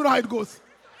go? I don't even know how it goes.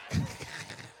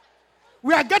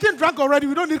 We are getting drunk already.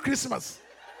 We don't need Christmas.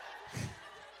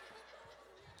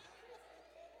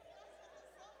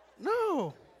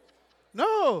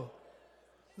 No.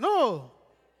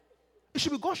 It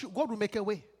should be God. God will make a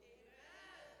way.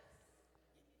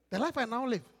 The life I now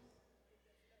live.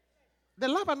 The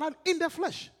life I now in the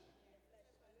flesh.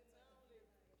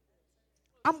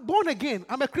 I'm born again.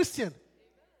 I'm a Christian.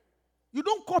 You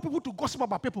don't call people to gossip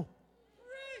about people.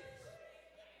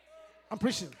 I'm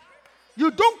preaching.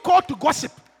 You don't call to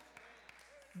gossip.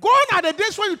 Gone are the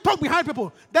days when you talk behind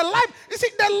people. The life,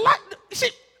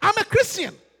 I'm a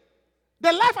Christian.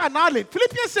 The life I now live.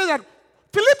 Philippians said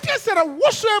that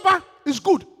whatsoever is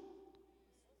good,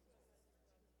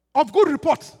 of good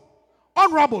report,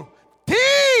 honorable,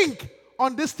 think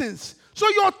on these things. So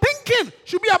your thinking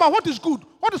should be about what is good,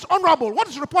 what is honorable, what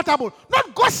is reportable,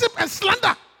 not gossip and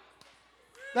slander.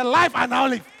 The life I now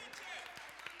live.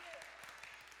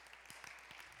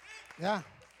 Yeah.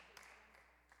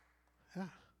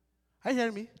 Are you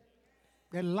hearing me?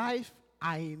 The life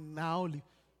I now live.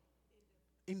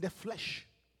 In the flesh.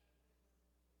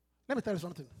 Let me tell you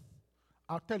something.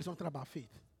 I'll tell you something about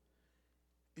faith.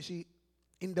 You see,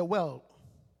 in the world,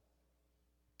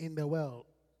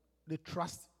 they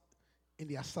trust in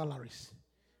their salaries,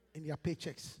 in their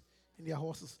paychecks, in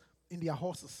their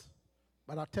horses.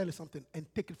 But I'll tell you something, and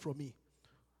take it from me.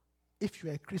 If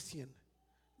you're a Christian,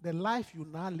 the life you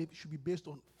now live should be based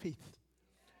on faith.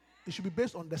 It should be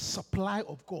based on the supply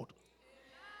of God.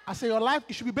 I say your life,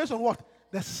 it should be based on what?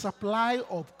 The supply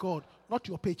of God, not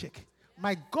your paycheck.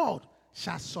 My God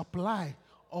shall supply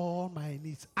all my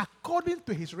needs according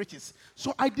to his riches.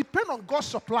 So I depend on God's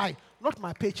supply, not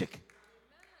my paycheck.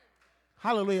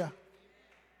 Hallelujah.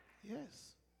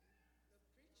 Yes.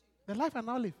 The life I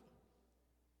now live.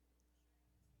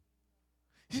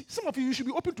 Some of you should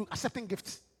be open to accepting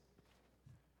gifts.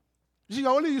 You see,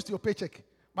 you're only used to your paycheck,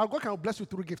 but God can bless you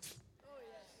through gifts.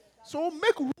 So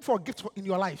make room for gifts in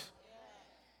your life.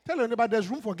 Tell your neighbor there's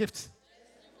room for gifts.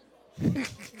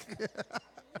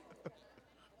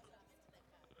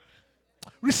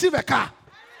 Receive a car.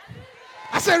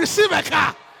 I said receive a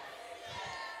car.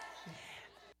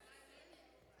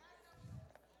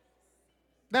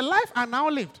 The life I now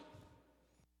lived.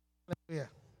 Hallelujah.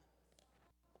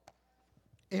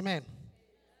 Amen.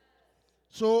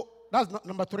 So that's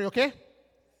number 3, okay?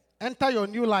 Enter your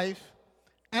new life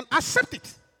and accept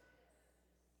it.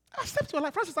 Accept your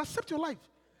life. Francis, accept your life.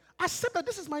 Accept that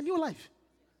this is my new life.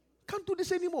 Can't do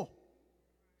this anymore.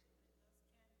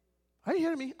 Are you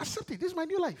hearing me? Accept it. This is my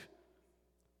new life.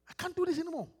 I can't do this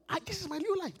anymore. This is my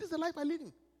new life. This is the life I live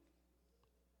in.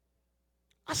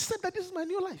 Accept that this is my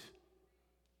new life.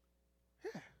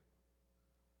 Yeah.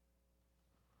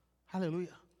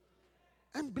 Hallelujah.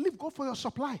 And believe God for your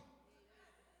supply.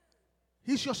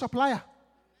 He's your supplier.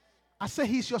 I say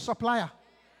He's your supplier.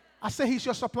 I say He's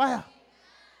your supplier.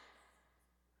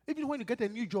 Even when you get a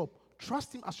new job,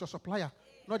 trust Him as your supplier,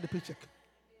 not the paycheck.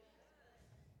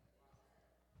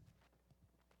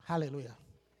 Hallelujah.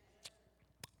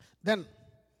 Then,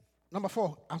 number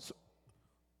 4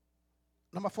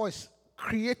 is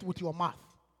create with your mouth.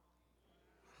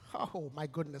 Oh my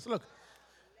goodness. Look.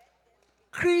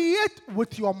 Create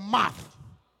with your mouth.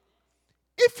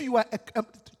 If you are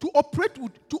to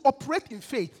operate in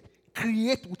faith,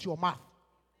 create with your mouth.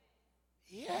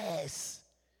 Yes.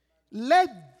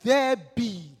 Let there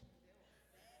be.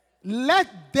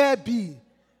 Let there be.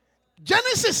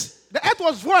 Genesis, the earth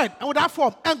was void and without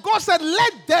form. And God said,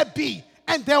 let there be.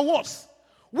 And there was.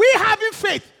 We having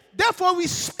faith. Therefore we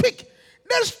speak.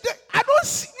 You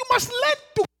must learn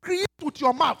to create with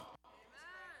your mouth.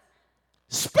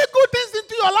 Speak good things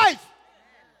into your life.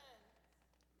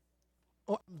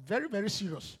 Oh, I'm very, very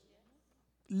serious.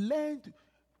 Learn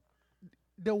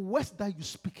the words that you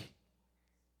speak.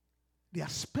 Their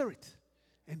spirit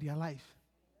and their life.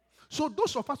 So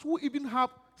those of us who even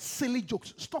have silly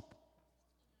jokes, stop.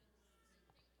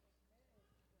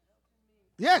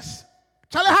 Yes.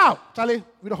 Charlie, how? Charlie,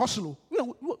 with a hustle.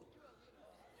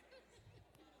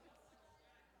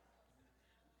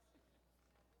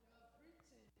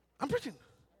 I'm preaching.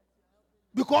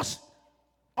 Because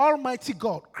Almighty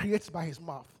God creates by His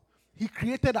mouth. He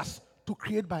created us to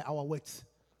create by our words.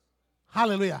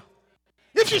 Hallelujah.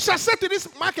 If you shall say to this,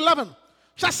 Mark 11,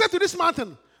 shall say to this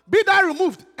mountain, be thou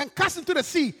removed and cast into the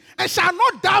sea, and shall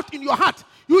not doubt in your heart,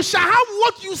 you shall have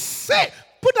what you say.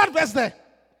 Put that verse there.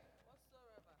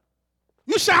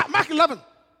 You shall, Mark 11,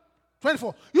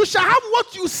 24. You shall have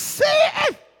what you say.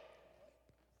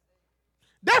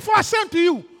 Therefore I say unto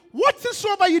you,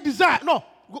 whatsoever you desire. No,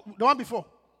 the one before.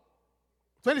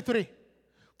 23.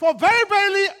 For very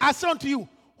verily I say unto you,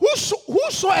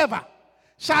 whosoever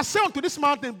shall say unto this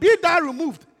mountain, be thou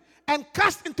removed and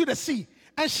cast into the sea,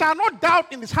 and shall not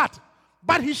doubt in his heart,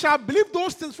 but he shall believe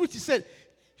those things which he said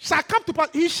shall come to pass.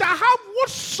 He shall have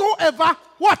whatsoever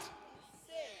what?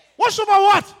 Whatsoever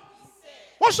what?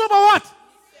 Whatsoever what?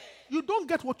 You don't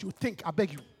get what you think, I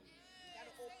beg you.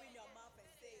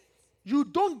 You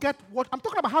don't get what, I'm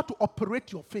talking about how to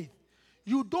operate your faith.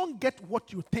 You don't get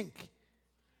what you think.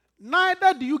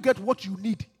 Neither do you get what you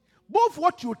need. Both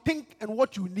what you think and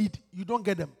what you need, you don't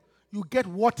get them. You get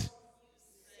what?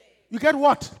 You get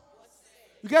what?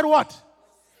 You get what?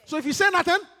 So if you say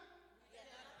nothing?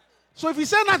 So if you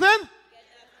say nothing?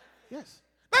 Yes.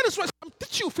 That is why I'm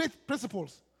teaching you faith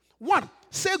principles. 1,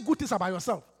 say good things about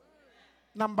yourself.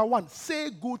 Number 1,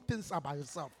 say good things about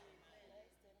yourself.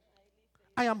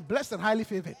 I am blessed and highly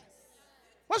favored.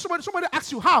 When somebody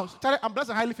asks you how, tell them, I'm blessed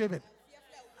and highly favored.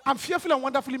 I'm fearfully and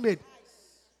wonderfully made.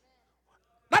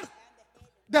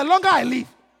 The longer I live,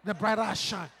 the brighter I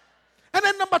shine. And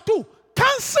then number 2,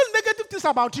 cancel negative things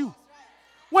about you.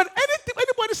 When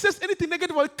anybody says anything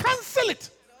negative about you, cancel it.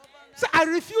 Say, I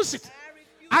refuse it.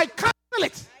 I cancel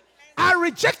it. I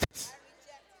reject it.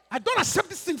 I don't accept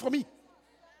this thing for me.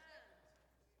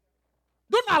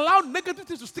 Don't allow negative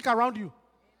things to stick around you.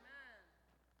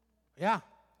 Yeah.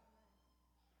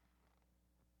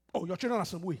 Oh, your children are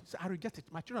some way. Say, I reject it.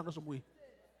 My children are some way.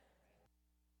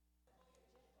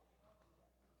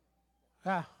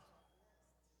 Yeah.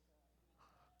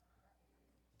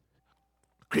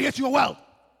 Create your world.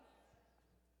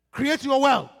 Create your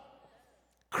world.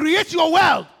 Create your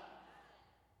world.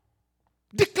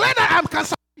 Declare that I'm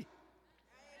cancer free.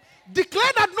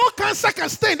 Declare that no cancer can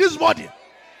stay in this body.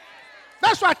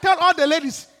 That's why I tell all the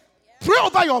ladies, pray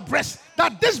over your breast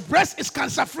that this breast is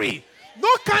cancer free. No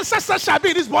cancer cells shall be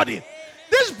in this body.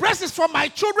 This breast is for my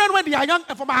children when they are young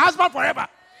and for my husband forever.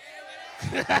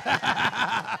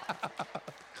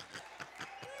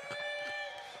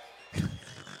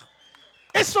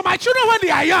 It's for my children when they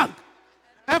are young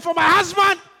and for my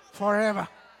husband forever.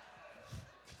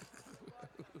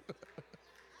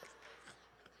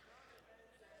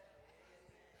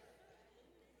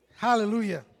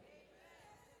 Hallelujah.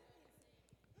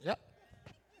 Yep.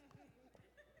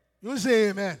 You say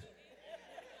amen.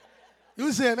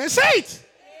 You say amen. Say it.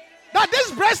 That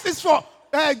this breast is for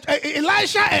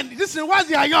Elisha and this is while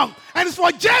they are young, and it's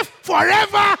for Jeff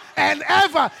forever and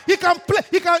ever. He can play.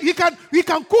 He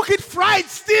can cook it, fry it,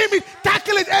 steam it,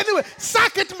 tackle it anyway,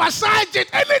 suck it, massage it,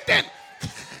 anything.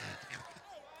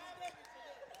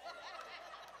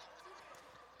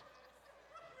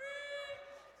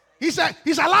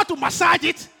 He's allowed to massage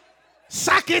it,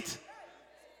 suck it,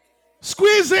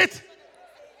 squeeze it.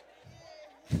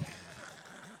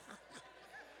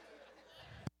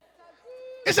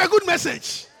 It's a good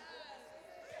message.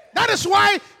 That is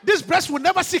why this breast will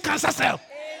never see cancer cell.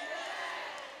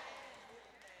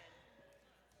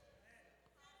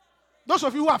 Those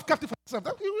of you who have kept it for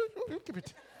yourself, you keep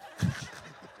it.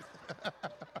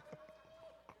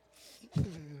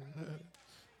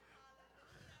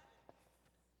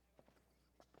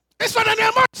 It's for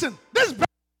Daniel Morrison. This breast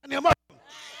is Daniel Morrison.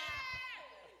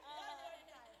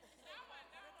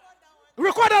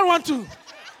 Record that one too.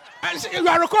 You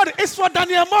are recording. It's for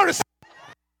Daniel Morrison.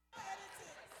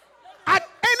 At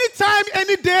any time,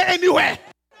 any day, anywhere.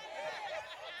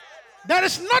 There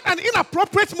is not an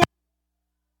inappropriate moment.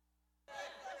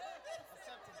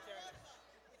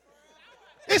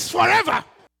 It's forever.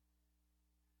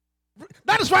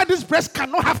 That is why this breast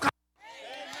cannot have cancer.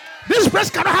 This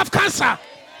breast cannot have cancer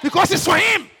because it's for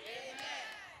him.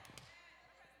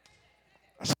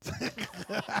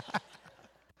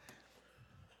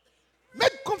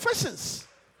 Make confessions.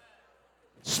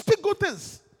 Speak good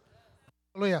things.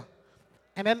 Hallelujah.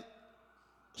 And then,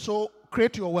 so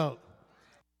create your world.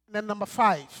 And then number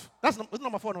 5. That's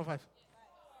number 4, number 5.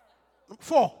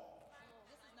 4.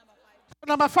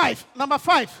 Number 5. Number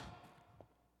 5.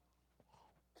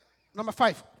 Number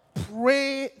 5.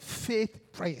 Pray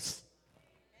faith prayers.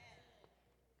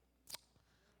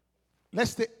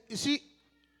 Let's say, you see,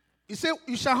 he said,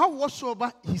 you shall have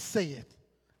whatsoever he saith.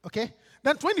 Okay?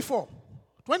 Then 24.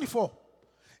 24.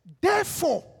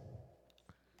 Therefore,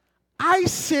 I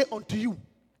say unto you,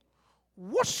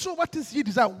 whatsoever things ye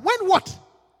desire. When what?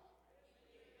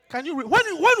 Can you read? When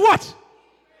what?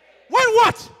 When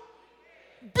what?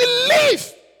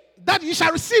 Believe that you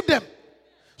shall receive them.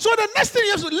 So the next thing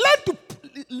you have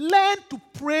to learn to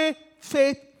pray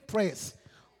faith prayers.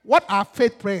 What are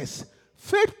faith prayers?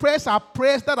 Faith prayers are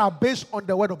prayers that are based on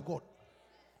the word of God.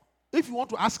 If you want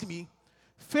to ask me,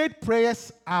 faith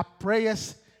prayers are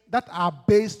prayers that are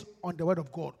based on the word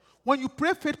of God. When you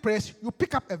pray faith prayers, you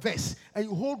pick up a verse and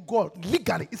you hold God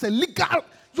legally. It's a legal,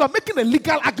 you are making a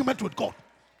legal argument with God.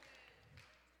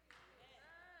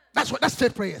 That's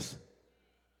faith prayers.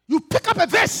 You pick up a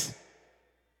verse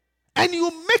and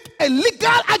you make a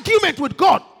legal argument with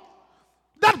God.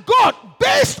 That God,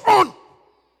 based on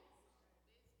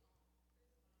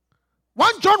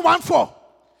 1 John 1:4,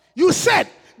 you said,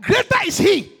 greater is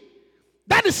he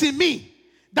that is in me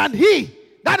than he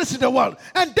that is in the world.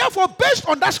 And therefore, based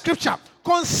on that scripture,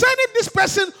 concerning this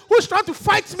person who is trying to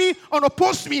fight me or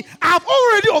oppose me, I have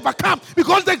already overcome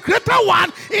because the greater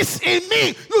one is in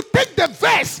me. You take the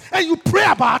verse and you pray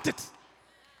about it.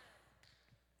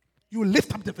 You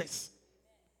lift up the verse.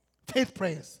 Faith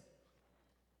prayers.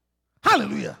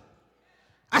 Hallelujah.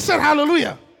 I said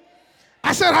hallelujah.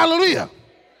 I said hallelujah.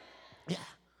 Yeah.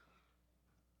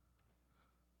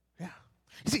 Yeah.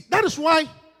 You see, that is why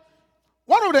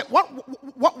one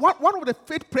of the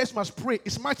faith prayers must pray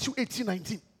is Matthew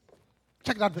 18:19.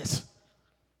 Check that verse.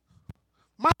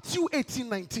 Matthew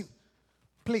 18:19.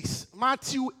 Please.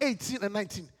 Matthew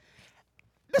 18:19.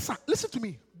 Listen to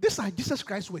me. These are Jesus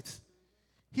Christ's words.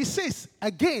 He says,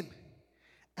 again,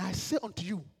 I say unto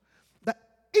you, that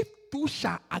if two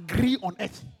shall agree on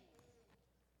earth,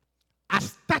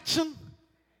 as touching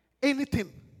anything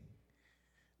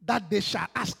that they shall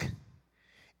ask,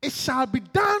 it shall be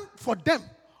done for them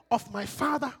of my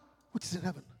Father which is in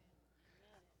heaven.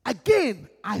 Again,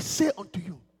 I say unto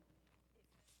you,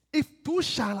 if two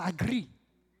shall agree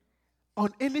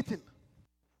on anything,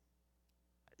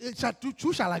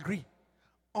 two shall agree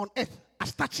on earth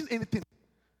as touching anything.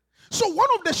 So one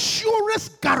of the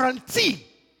surest guarantee,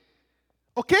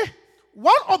 okay?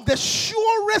 One of the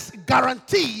surest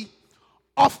guarantee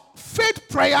of faith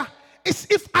prayer is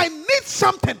if I need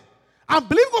something, I'm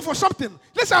believing God for something.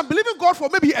 Let's say I'm believing God for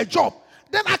maybe a job.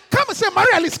 Then I come and say,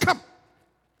 Maria, let's come.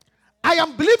 I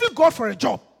am believing God for a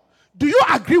job. Do you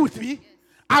agree with me?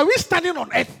 Are we standing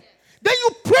on earth? Then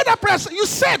you pray that prayer. You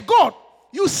said, God,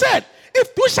 you said,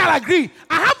 if two shall agree,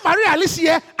 I have Maria Alice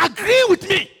here, agree with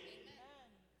me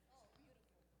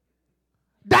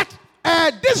that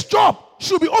this job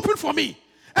should be open for me.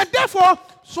 And therefore,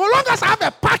 so long as I have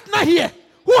a partner here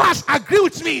who has agreed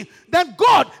with me, then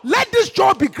God, let this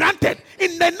job be granted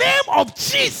in the name of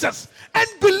Jesus. And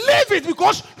believe it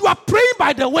because you are praying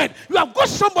by the word. You have got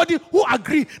somebody who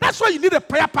agrees. That's why you need a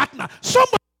prayer partner.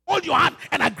 Somebody hold your hand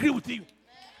and agree with you.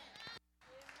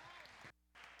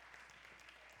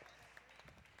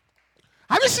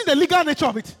 Have you seen the legal nature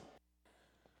of it?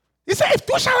 He said, if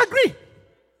two shall agree.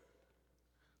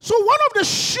 So one of the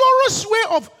surest way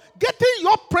of getting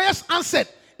your prayers answered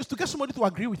is to get somebody to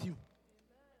agree with you.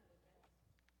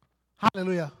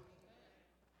 Hallelujah.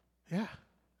 Yeah.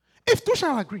 If two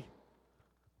shall agree.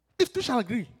 If two shall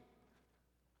agree.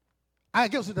 I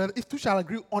guess that if two shall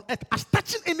agree on earth as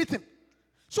touching anything.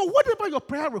 So whatever your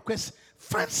prayer request,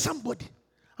 find somebody.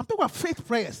 I'm talking about faith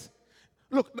prayers.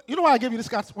 Look, you know why I gave you this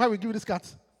card? Why we give you this card?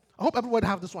 I hope everybody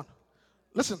have this one.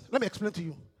 Listen, let me explain to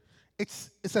you.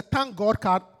 It's a thank God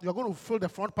card. You're going to fill the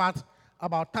front part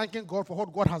about thanking God for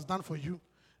what God has done for you.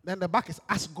 Then the back is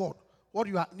ask God what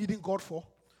you are needing God for.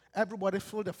 Everybody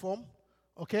fill the form,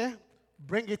 okay?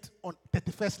 Bring it on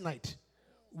 31st night.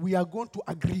 We are going to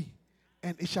agree,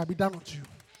 and it shall be done unto you.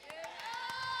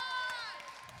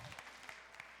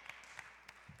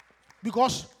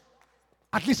 Because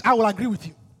at least I will agree with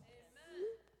you.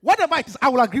 Whatever it is, I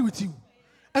will agree with you.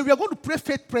 And we are going to pray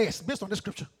faith prayers based on the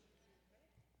scripture.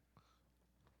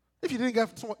 If you didn't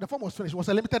get the form was finished, it was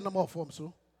a limited number of forms,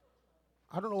 so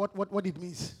I don't know what it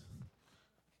means.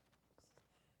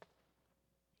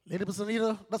 Lady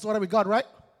Person, that's what we got, right?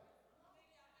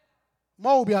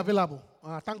 More will be available.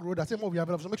 Thank God, I say more will be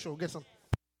available, so make sure we get some.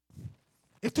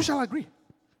 If two shall agree.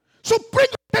 So bring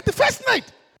it the first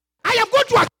night. I am going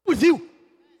to agree with you.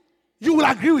 You will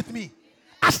agree with me.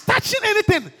 As touching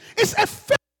anything, it's a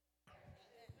faith.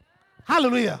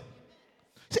 Hallelujah.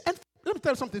 See, and let me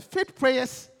tell you something. Faith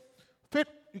prayers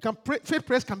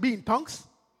can be in tongues.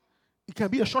 It can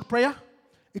be a short prayer.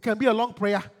 It can be a long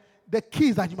prayer. The key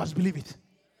is that you must believe it.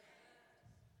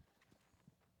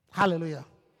 Hallelujah.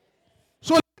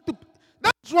 So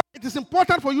that's why it is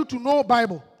important for you to know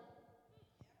Bible.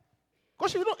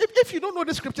 Because if you don't know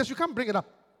the scriptures, you can't bring it up.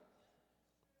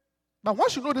 But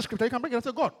once you know the scripture, you can bring it up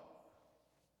and say, God,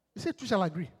 you say two shall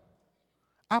agree.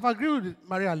 I've agreed with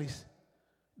Maria Alice.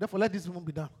 Therefore, let this woman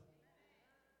be done.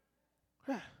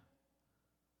 Yeah.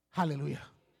 Hallelujah.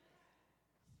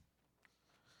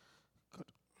 Good.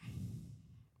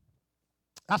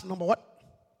 That's number what?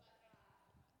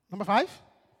 Number 5?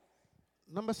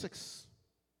 Number 6.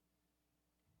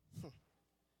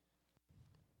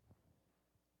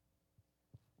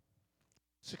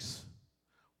 6.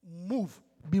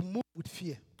 Be moved with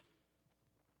fear.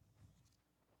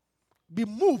 Be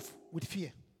moved with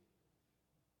fear.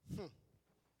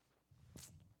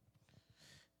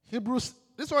 Hebrews,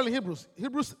 this is all in Hebrews.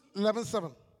 Hebrews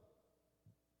 11:7.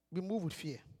 Be moved with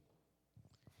fear.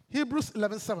 Hebrews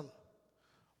 11:7.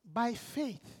 By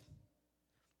faith,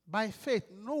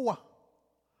 Noah,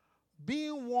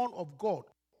 being warned of God,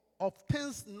 of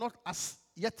things not as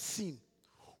yet seen,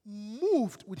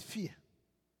 moved with fear,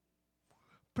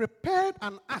 prepared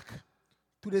an ark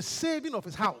to the saving of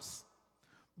his house,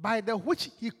 by the which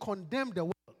he condemned the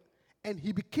world, and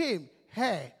he became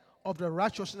heir of the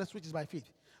righteousness which is by faith.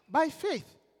 By faith,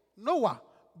 Noah,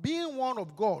 being warned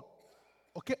of God,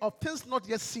 of things not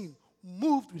yet seen,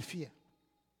 moved with fear.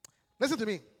 Listen to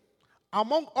me.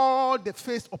 Among all the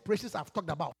faith operations I've talked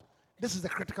about, this is the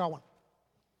critical one.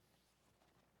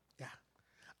 Yeah.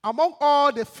 Among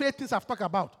all the faith things I've talked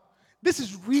about, this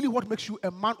is really what makes you a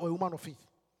man or a woman of faith.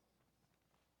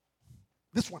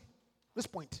 This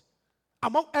point.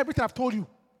 Among everything I've told you,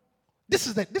 this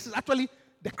is actually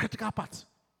the critical part.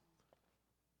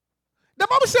 The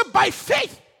Bible said, by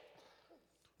faith,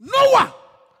 Noah,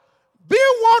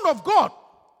 being warned of God,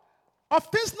 of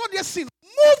things not yet seen,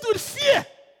 moved with fear.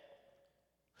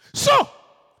 So,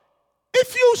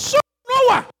 if you saw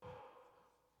Noah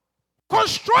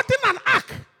constructing an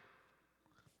ark,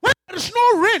 when there is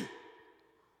no rain,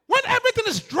 when everything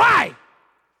is dry,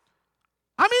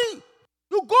 I mean,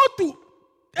 you go to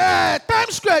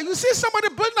Times Square, you see somebody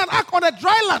building an ark on a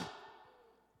dry land,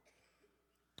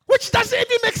 which doesn't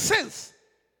even make sense.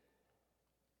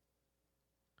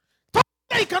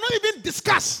 That you cannot even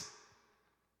discuss.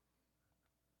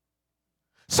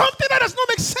 Something that does not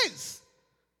make sense.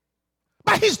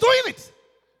 But he's doing it.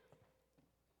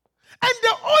 And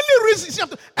the only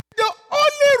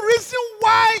reason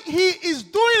why he is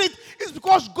doing it is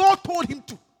because God told him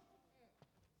to.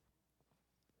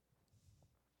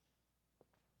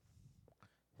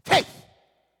 Faith.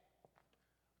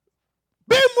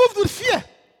 Being moved with fear.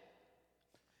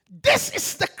 This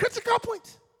is the critical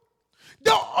point.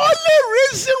 The only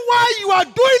reason why you are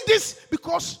doing this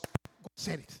because God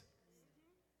said it.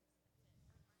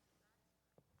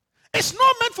 It's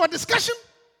not meant for discussion.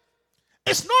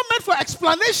 It's not meant for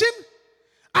explanation.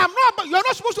 You are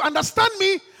not supposed to understand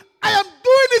me. I am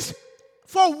doing this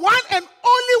for one and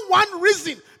only one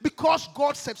reason, because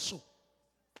God said so.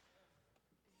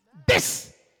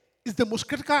 This is the most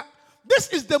critical. This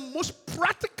is the most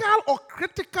practical or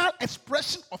critical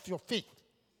expression of your faith.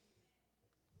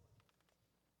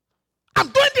 I'm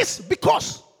doing this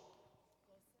because.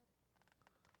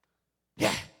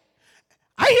 Yeah.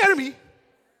 Are you hearing me?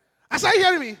 Are you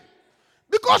hearing me?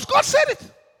 Because God said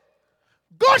it.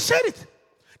 God said it.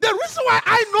 The reason why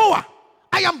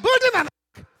I am building an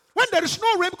ark when there is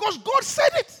no rain because God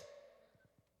said it.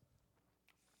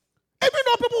 Even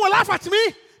though people will laugh at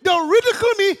me, they'll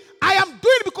ridicule me, I am doing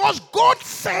it because God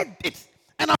said it.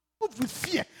 And I'm moved with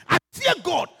fear. I fear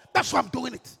God. That's why I'm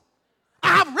doing it.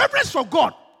 I have reverence for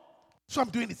God. So I'm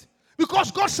doing it.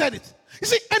 Because God said it. You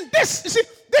see, and this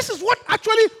is what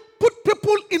actually put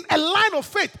people in a line of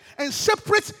faith and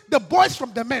separates the boys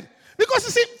from the men. Because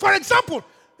you see, for example,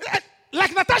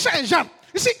 like Natasha and Jean,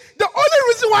 you see, the only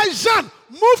reason why Jean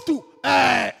moved to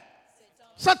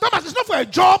St. Thomas is not for a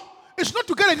job, it's not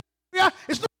to get a area,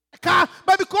 it's not a car,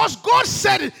 but because God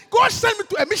said it. God sent me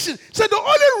to a mission. So the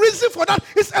only reason for that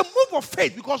is a move of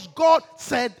faith because God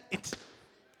said it.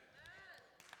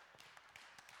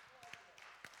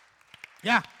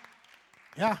 Yeah.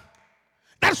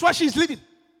 That's why she's leaving.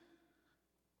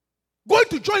 Going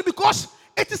to join because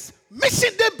it is mission.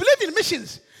 They believe in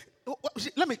missions.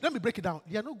 Let me break it down.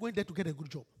 They are not going there to get a good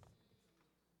job.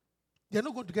 They are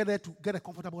not going to get there to get a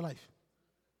comfortable life.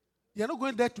 They are not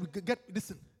going there to get,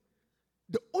 listen.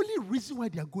 The only reason why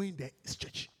they are going there is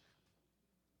church.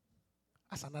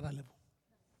 That's another level.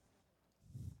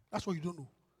 That's what you don't know.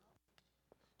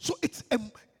 So it's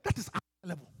that is another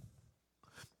level.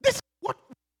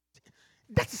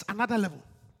 That is another level.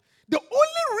 The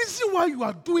only reason why you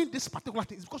are doing this particular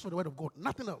thing is because of the word of God,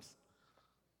 nothing else.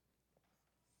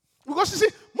 Because you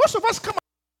see, most of us come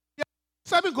here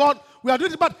serving God, we are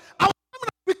doing it, but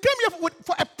we came here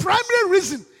for a primary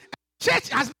reason.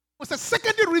 Church was a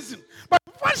secondary reason. But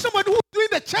find someone who is doing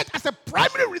the church as a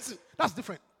primary reason, that's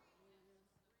different.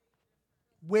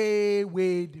 Way,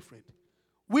 way different.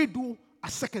 We do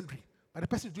as secondary, but the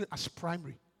person is doing it as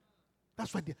primary.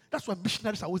 That's why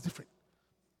missionaries are always different.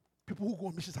 People who go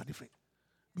on missions are different.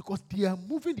 Because they are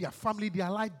moving their family, their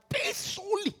life based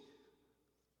solely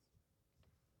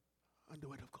on the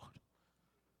word of God.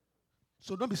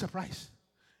 So don't be surprised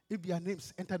if their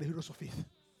names enter the heroes of faith.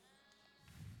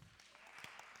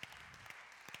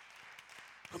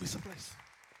 Don't be surprised.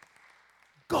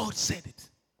 God said it.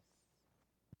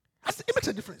 It makes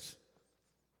a difference.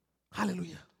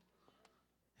 Hallelujah.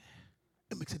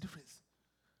 It makes a difference.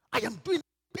 I am doing it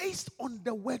based on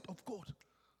the word of God.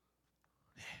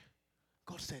 Yeah.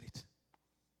 God said it.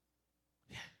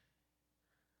 Yeah.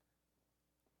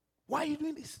 Why are you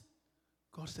doing this?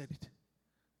 God said it.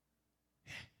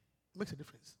 Yeah. It makes a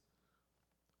difference.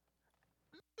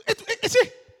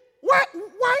 See,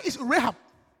 why is Rahab's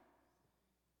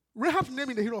name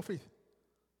in the hero of faith?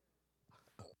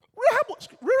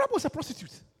 Rahab was a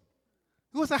prostitute.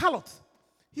 He was a harlot.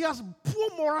 He has poor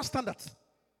moral standards.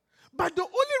 But the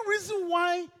only reason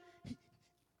why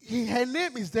her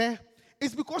name is there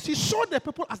is because he saw the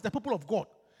people as the people of God.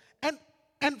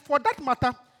 And for that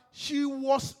matter, she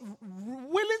was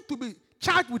willing to be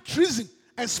charged with treason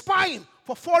and spying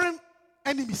for foreign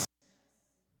enemies.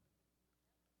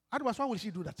 Otherwise, why would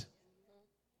she do that?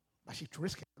 But she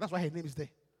risked it. That's why her name is there.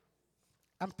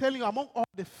 I'm telling you, among all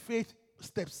the faith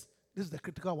steps, this is the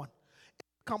critical one. It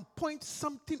can point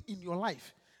something in your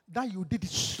life that you did it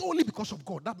solely because of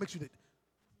God. That makes you dead.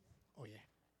 Oh, yeah.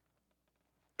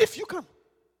 If you can.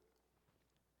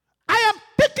 I am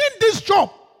taking this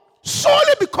job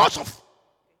solely because of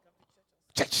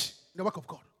church, the work of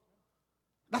God.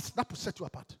 That will set you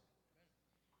apart.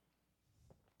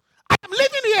 I am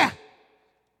living here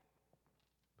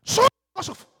solely because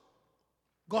of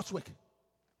God's work.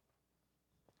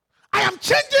 I am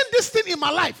changing this thing in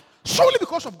my life solely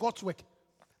because of God's work.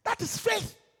 That is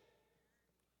faith.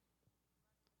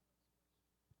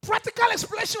 Practical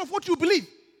expression of what you believe.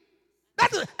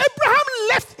 That is, Abraham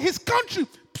left his country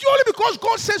purely because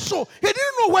God said so. He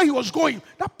didn't know where he was going.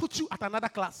 That puts you at another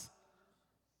class.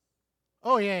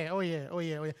 Oh yeah.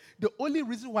 The only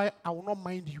reason why I will not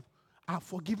mind you, I have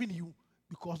forgiven you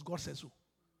because God says so.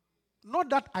 Not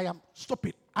that I am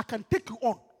stopping. I can take you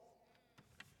on.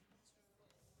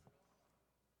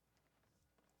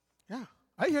 Yeah.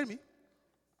 Are you hearing me?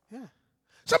 Yeah.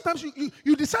 Sometimes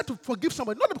you decide to forgive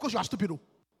somebody, not because you are stupid,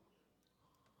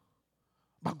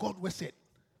 but God will say it.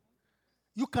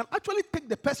 You can actually take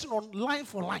the person on line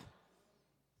for line.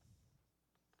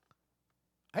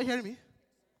 Are you hearing me?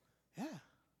 Yeah.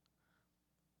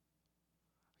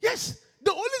 Yes.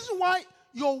 The only reason why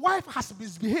your wife has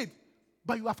misbehaved,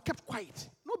 but you have kept quiet,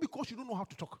 not because you don't know how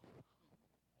to talk.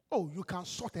 Oh, you can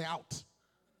sort her out.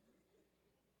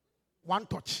 One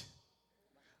touch.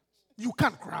 You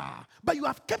can't cry, but you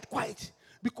have kept quiet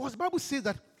because the Bible says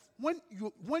that when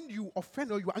you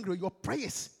offend or you are angry, your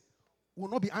prayers will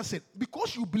not be answered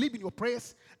because you believe in your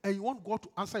prayers and you want God to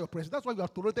answer your prayers. That's why you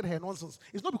have tolerated her nonsense.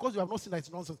 It's not because you have not seen that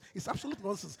it's nonsense. It's absolute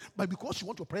nonsense, but because you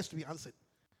want your prayers to be answered.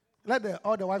 Let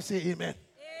all the wives say amen.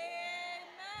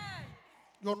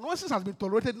 Your nonsense has been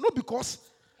tolerated, not because.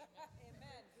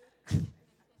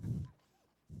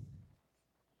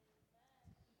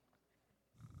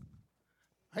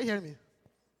 Are you hearing me?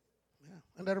 Yeah.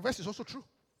 And the reverse is also true.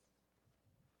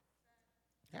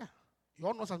 Yeah.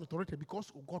 Your nonsense has been tolerated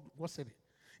because God said it.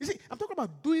 You see, I'm talking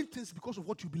about doing things because of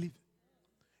what you believe.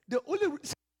 The only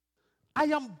I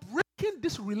am breaking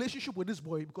this relationship with this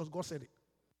boy because God said it.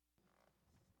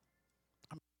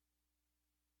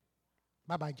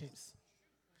 Bye-bye, James.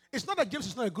 It's not that James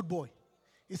is not a good boy.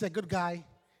 He's a good guy.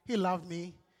 He loved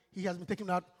me. He has been taken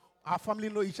out. Our family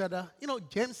know each other. You know,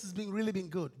 James has really been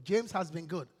good. James has been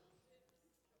good.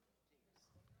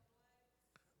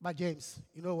 But James,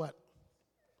 you know what?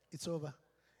 It's over.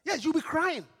 Yes, you'll be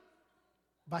crying.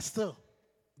 But still,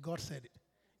 God said it.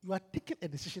 You are taking a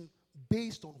decision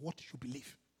based on what you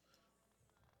believe.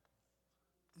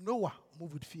 Noah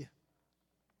moved with fear.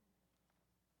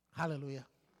 Hallelujah.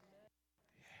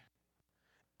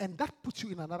 Yeah. And that puts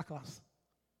you in another class.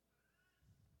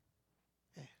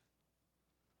 Yeah.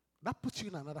 That puts you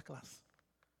in another class.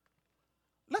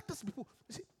 Let us people,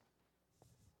 you see,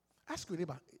 ask your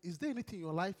neighbor, is there anything in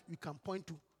your life you can point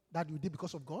to that you did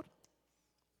because of God?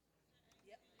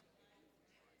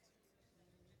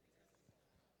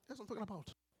 That's what I'm talking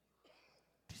about.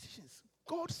 Decisions.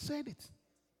 God said it.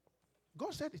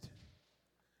 God said it.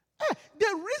 Hey, the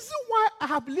reason why I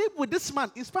have lived with this man,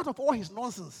 in spite of all his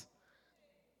nonsense,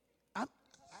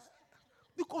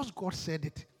 because God said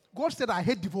it. God said I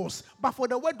hate divorce, but for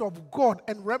the word of God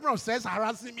and Reverend says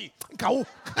harassing me.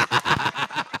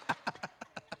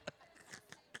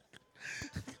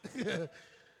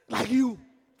 Like you,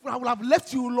 I would have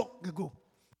left you long ago.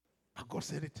 But God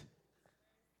said it.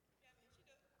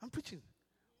 I'm preaching.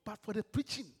 But for the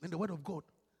preaching and the word of God,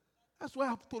 that's why I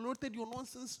have tolerated your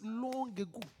nonsense long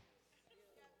ago.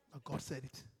 But God said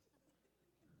it.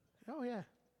 Oh, yeah.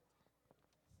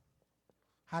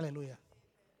 Hallelujah.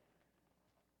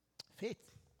 Faith.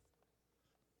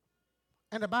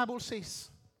 And the Bible says,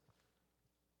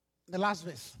 in the last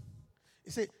verse,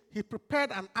 it said, he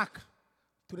prepared an ark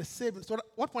to the saving. So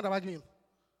what point have I given you?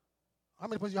 How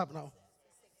many points do you have now?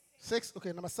 6.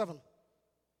 Okay, number 7.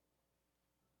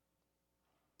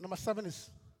 Number 7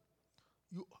 is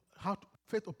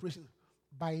faith operation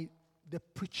by the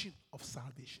preaching of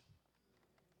salvation.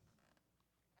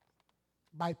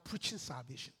 By preaching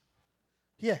salvation.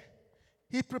 Here,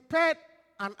 he prepared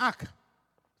an ark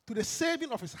to the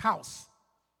saving of his house,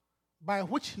 by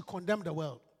which he condemned the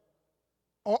world.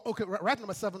 Okay, right,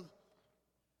 number 7.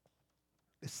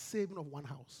 The saving of one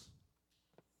house.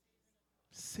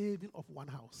 Saving of one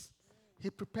house.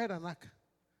 He prepared an ark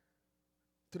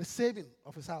to the saving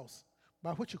of his house,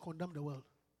 by which he condemned the world.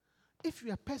 If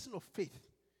you are a person of faith,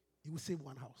 you will save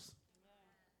one house.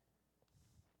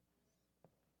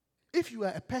 If you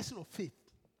are a person of faith,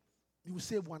 you will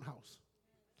save one house.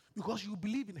 Because you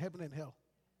believe in heaven and hell.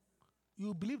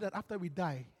 You believe that after we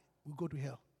die, we go to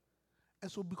hell.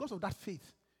 And so because of that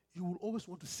faith, you will always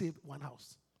want to save one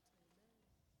house.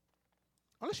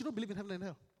 Unless you don't believe in heaven and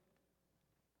hell.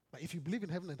 But if you believe in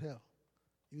heaven and hell,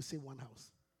 you will save one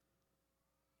house.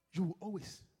 You will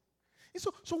always. And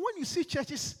so when you see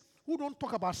churches who don't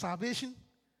talk about salvation,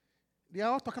 they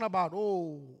are all talking about,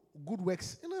 good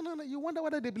works. No. You wonder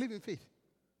whether they believe in faith.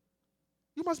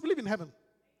 You must believe in heaven.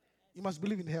 You must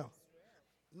believe in hell.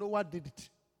 Noah did it,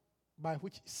 by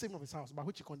which saving of his house, by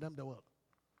which he condemned the world.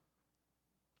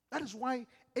 That is why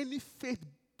any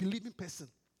faith-believing person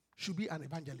should be an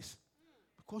evangelist.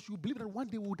 Because you believe that one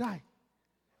day we'll die.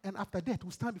 And after death,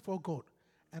 we'll stand before God.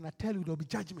 And I tell you, there will be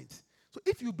judgment. So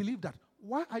if you believe that,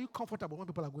 why are you comfortable when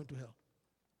people are going to hell?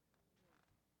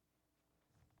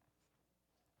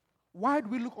 Why do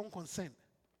we look unconcerned?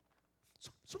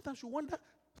 Sometimes we wonder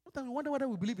whether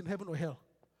we believe in heaven or hell.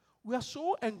 We are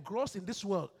so engrossed in this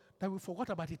world that we forgot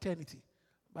about eternity.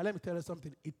 But let me tell you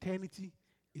something. Eternity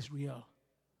is real.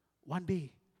 One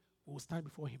day, we will stand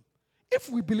before him. If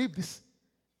we believe this,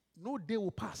 no day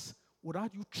will pass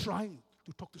without you trying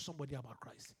to talk to somebody about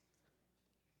Christ.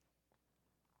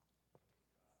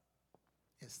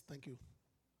 Yes, thank you.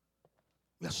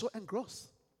 We are so engrossed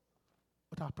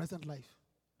with our present life.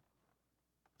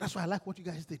 That's why I like what you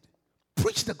guys did.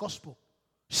 Preach the gospel.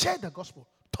 Share the gospel.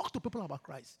 Talk to people about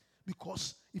Christ.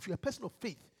 Because if you're a person of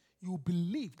faith, you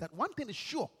believe that one thing is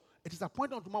sure. It is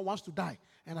appointed unto man once to die.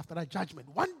 And after that judgment,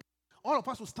 one day, all of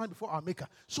us will stand before our Maker.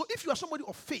 So if you are somebody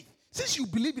of faith, since you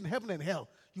believe in heaven and hell,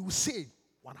 you will save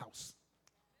one house.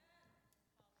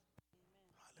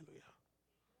 Hallelujah.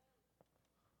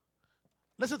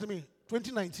 Listen to me.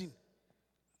 2019,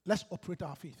 let's operate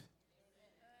our faith.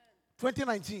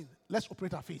 2019, let's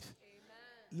operate our faith.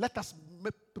 Let us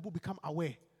make people become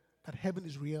aware that heaven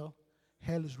is real,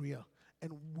 hell is real,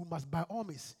 and we must by all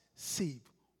means save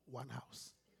one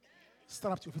house.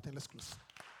 Stand up to your feet and let's close.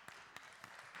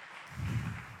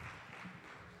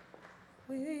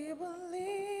 We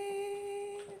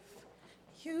believe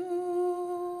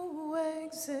you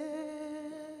exist,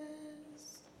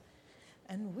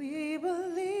 and we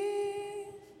believe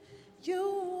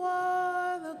you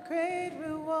are the great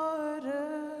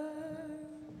rewarder.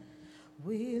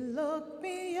 We look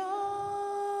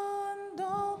beyond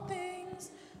all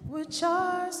things which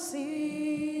are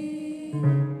seen,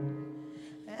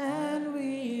 and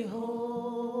we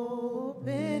hope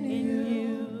in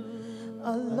you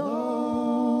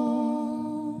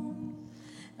alone,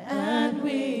 and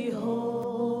we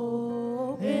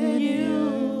hope in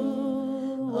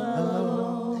you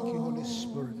alone. Thank you, Holy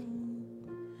Spirit.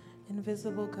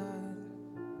 Invisible God,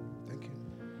 Thank you.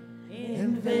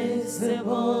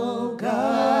 invisible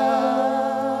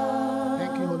God,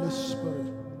 Thank you, Holy Spirit.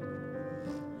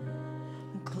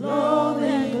 clothed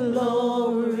in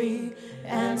glory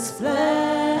and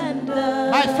splendor.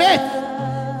 By faith,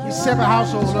 he saved a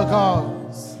household, Lord God.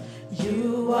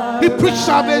 You are He preached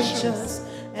salvation. righteous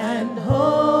and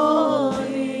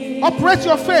holy, Operate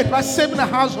your faith by saving a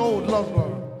household, Lord God.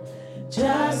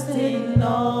 just in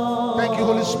all. Thank you,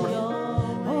 Holy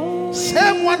Spirit.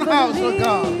 Save one house, Lord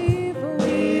God.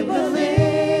 We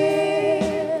believe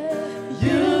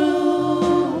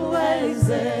you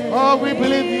exist. Oh, we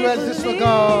believe you exist, Lord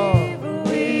God.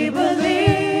 We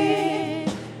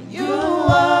believe you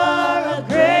are a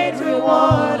great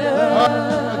rewarder.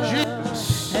 Oh,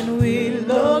 Jesus. And we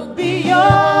look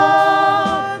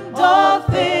beyond all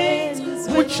things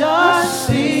which are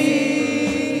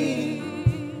seen,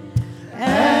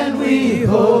 and we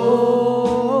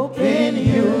hope in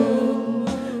you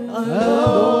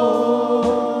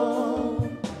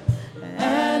alone,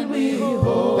 and we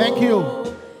hope Thank you.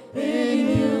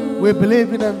 in you. We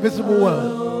believe in the invisible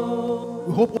world.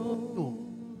 We hope you.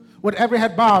 With every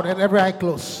head bowed and every eye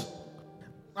closed.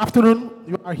 Afternoon,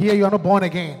 you are here, you are not born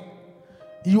again.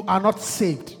 You are not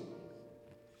saved.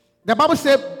 The Bible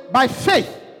said, by faith,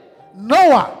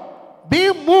 Noah,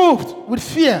 being moved with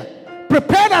fear,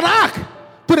 prepared an ark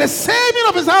to the saving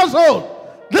of his household.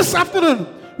 This afternoon,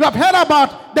 we have heard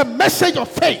about the message of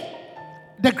faith.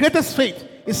 The greatest faith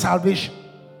is salvation.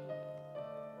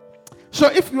 So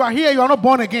if you are here, you are not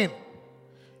born again.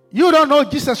 You don't know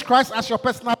Jesus Christ as your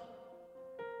personal.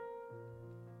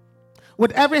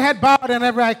 With every head bowed and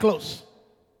every eye closed,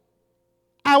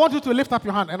 I want you to lift up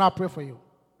your hand and I'll pray for you.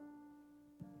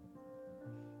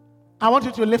 I want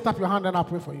you to lift up your hand and I'll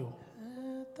pray for you.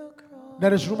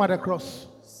 There is room at the cross.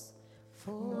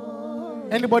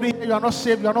 Anybody here, you are not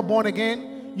saved, you are not born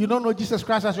again, you don't know Jesus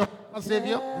Christ as your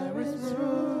Savior?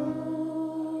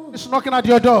 It's knocking at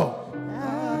your door.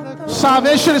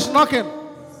 Salvation is knocking.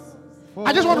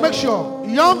 I just want to make sure,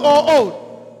 young or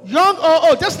old,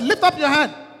 just lift up your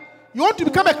hand. You want to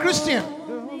become a Christian.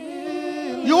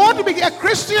 You want to be a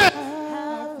Christian.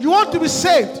 You want to be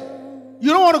saved. You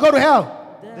don't want to go to hell.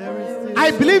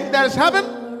 I believe there is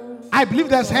heaven. I believe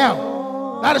there's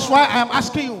hell. That is why I am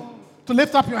asking you to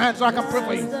lift up your hand so I can pray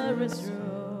for you.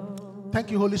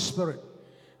 Thank you, Holy Spirit.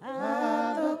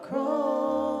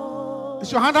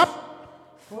 Is your hand up?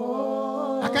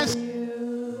 I can see.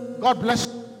 God bless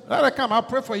you. Let her come. I'll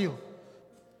pray for you.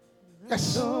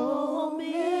 Yes.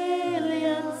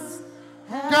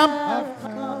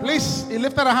 Come. Please. He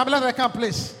lifted her hand. Let her come,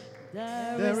 please.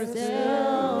 There is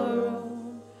still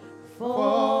room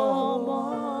for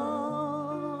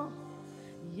more.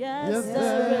 Yes,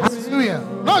 there is Hallelujah.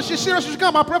 No, she's serious. She should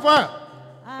come. I'll pray for her.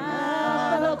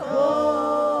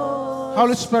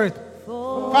 Holy Spirit.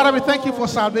 Father, we thank you for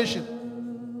salvation.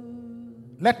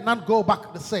 Let none go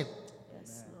back the same.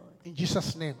 In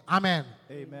Jesus' name. Amen.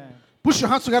 Amen. Push your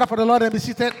hands together for the Lord and be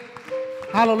seated.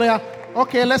 Hallelujah.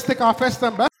 Okay, let's take our first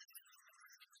number.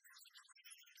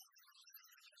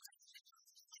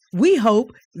 We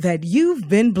hope that you've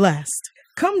been blessed.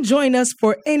 Come join us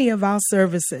for any of our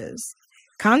services.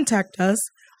 Contact us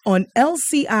on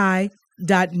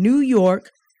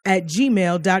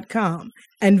lci.newyork@gmail.com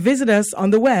and visit us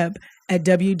on the web at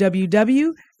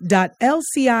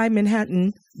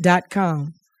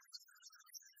www.lcimanhattan.com.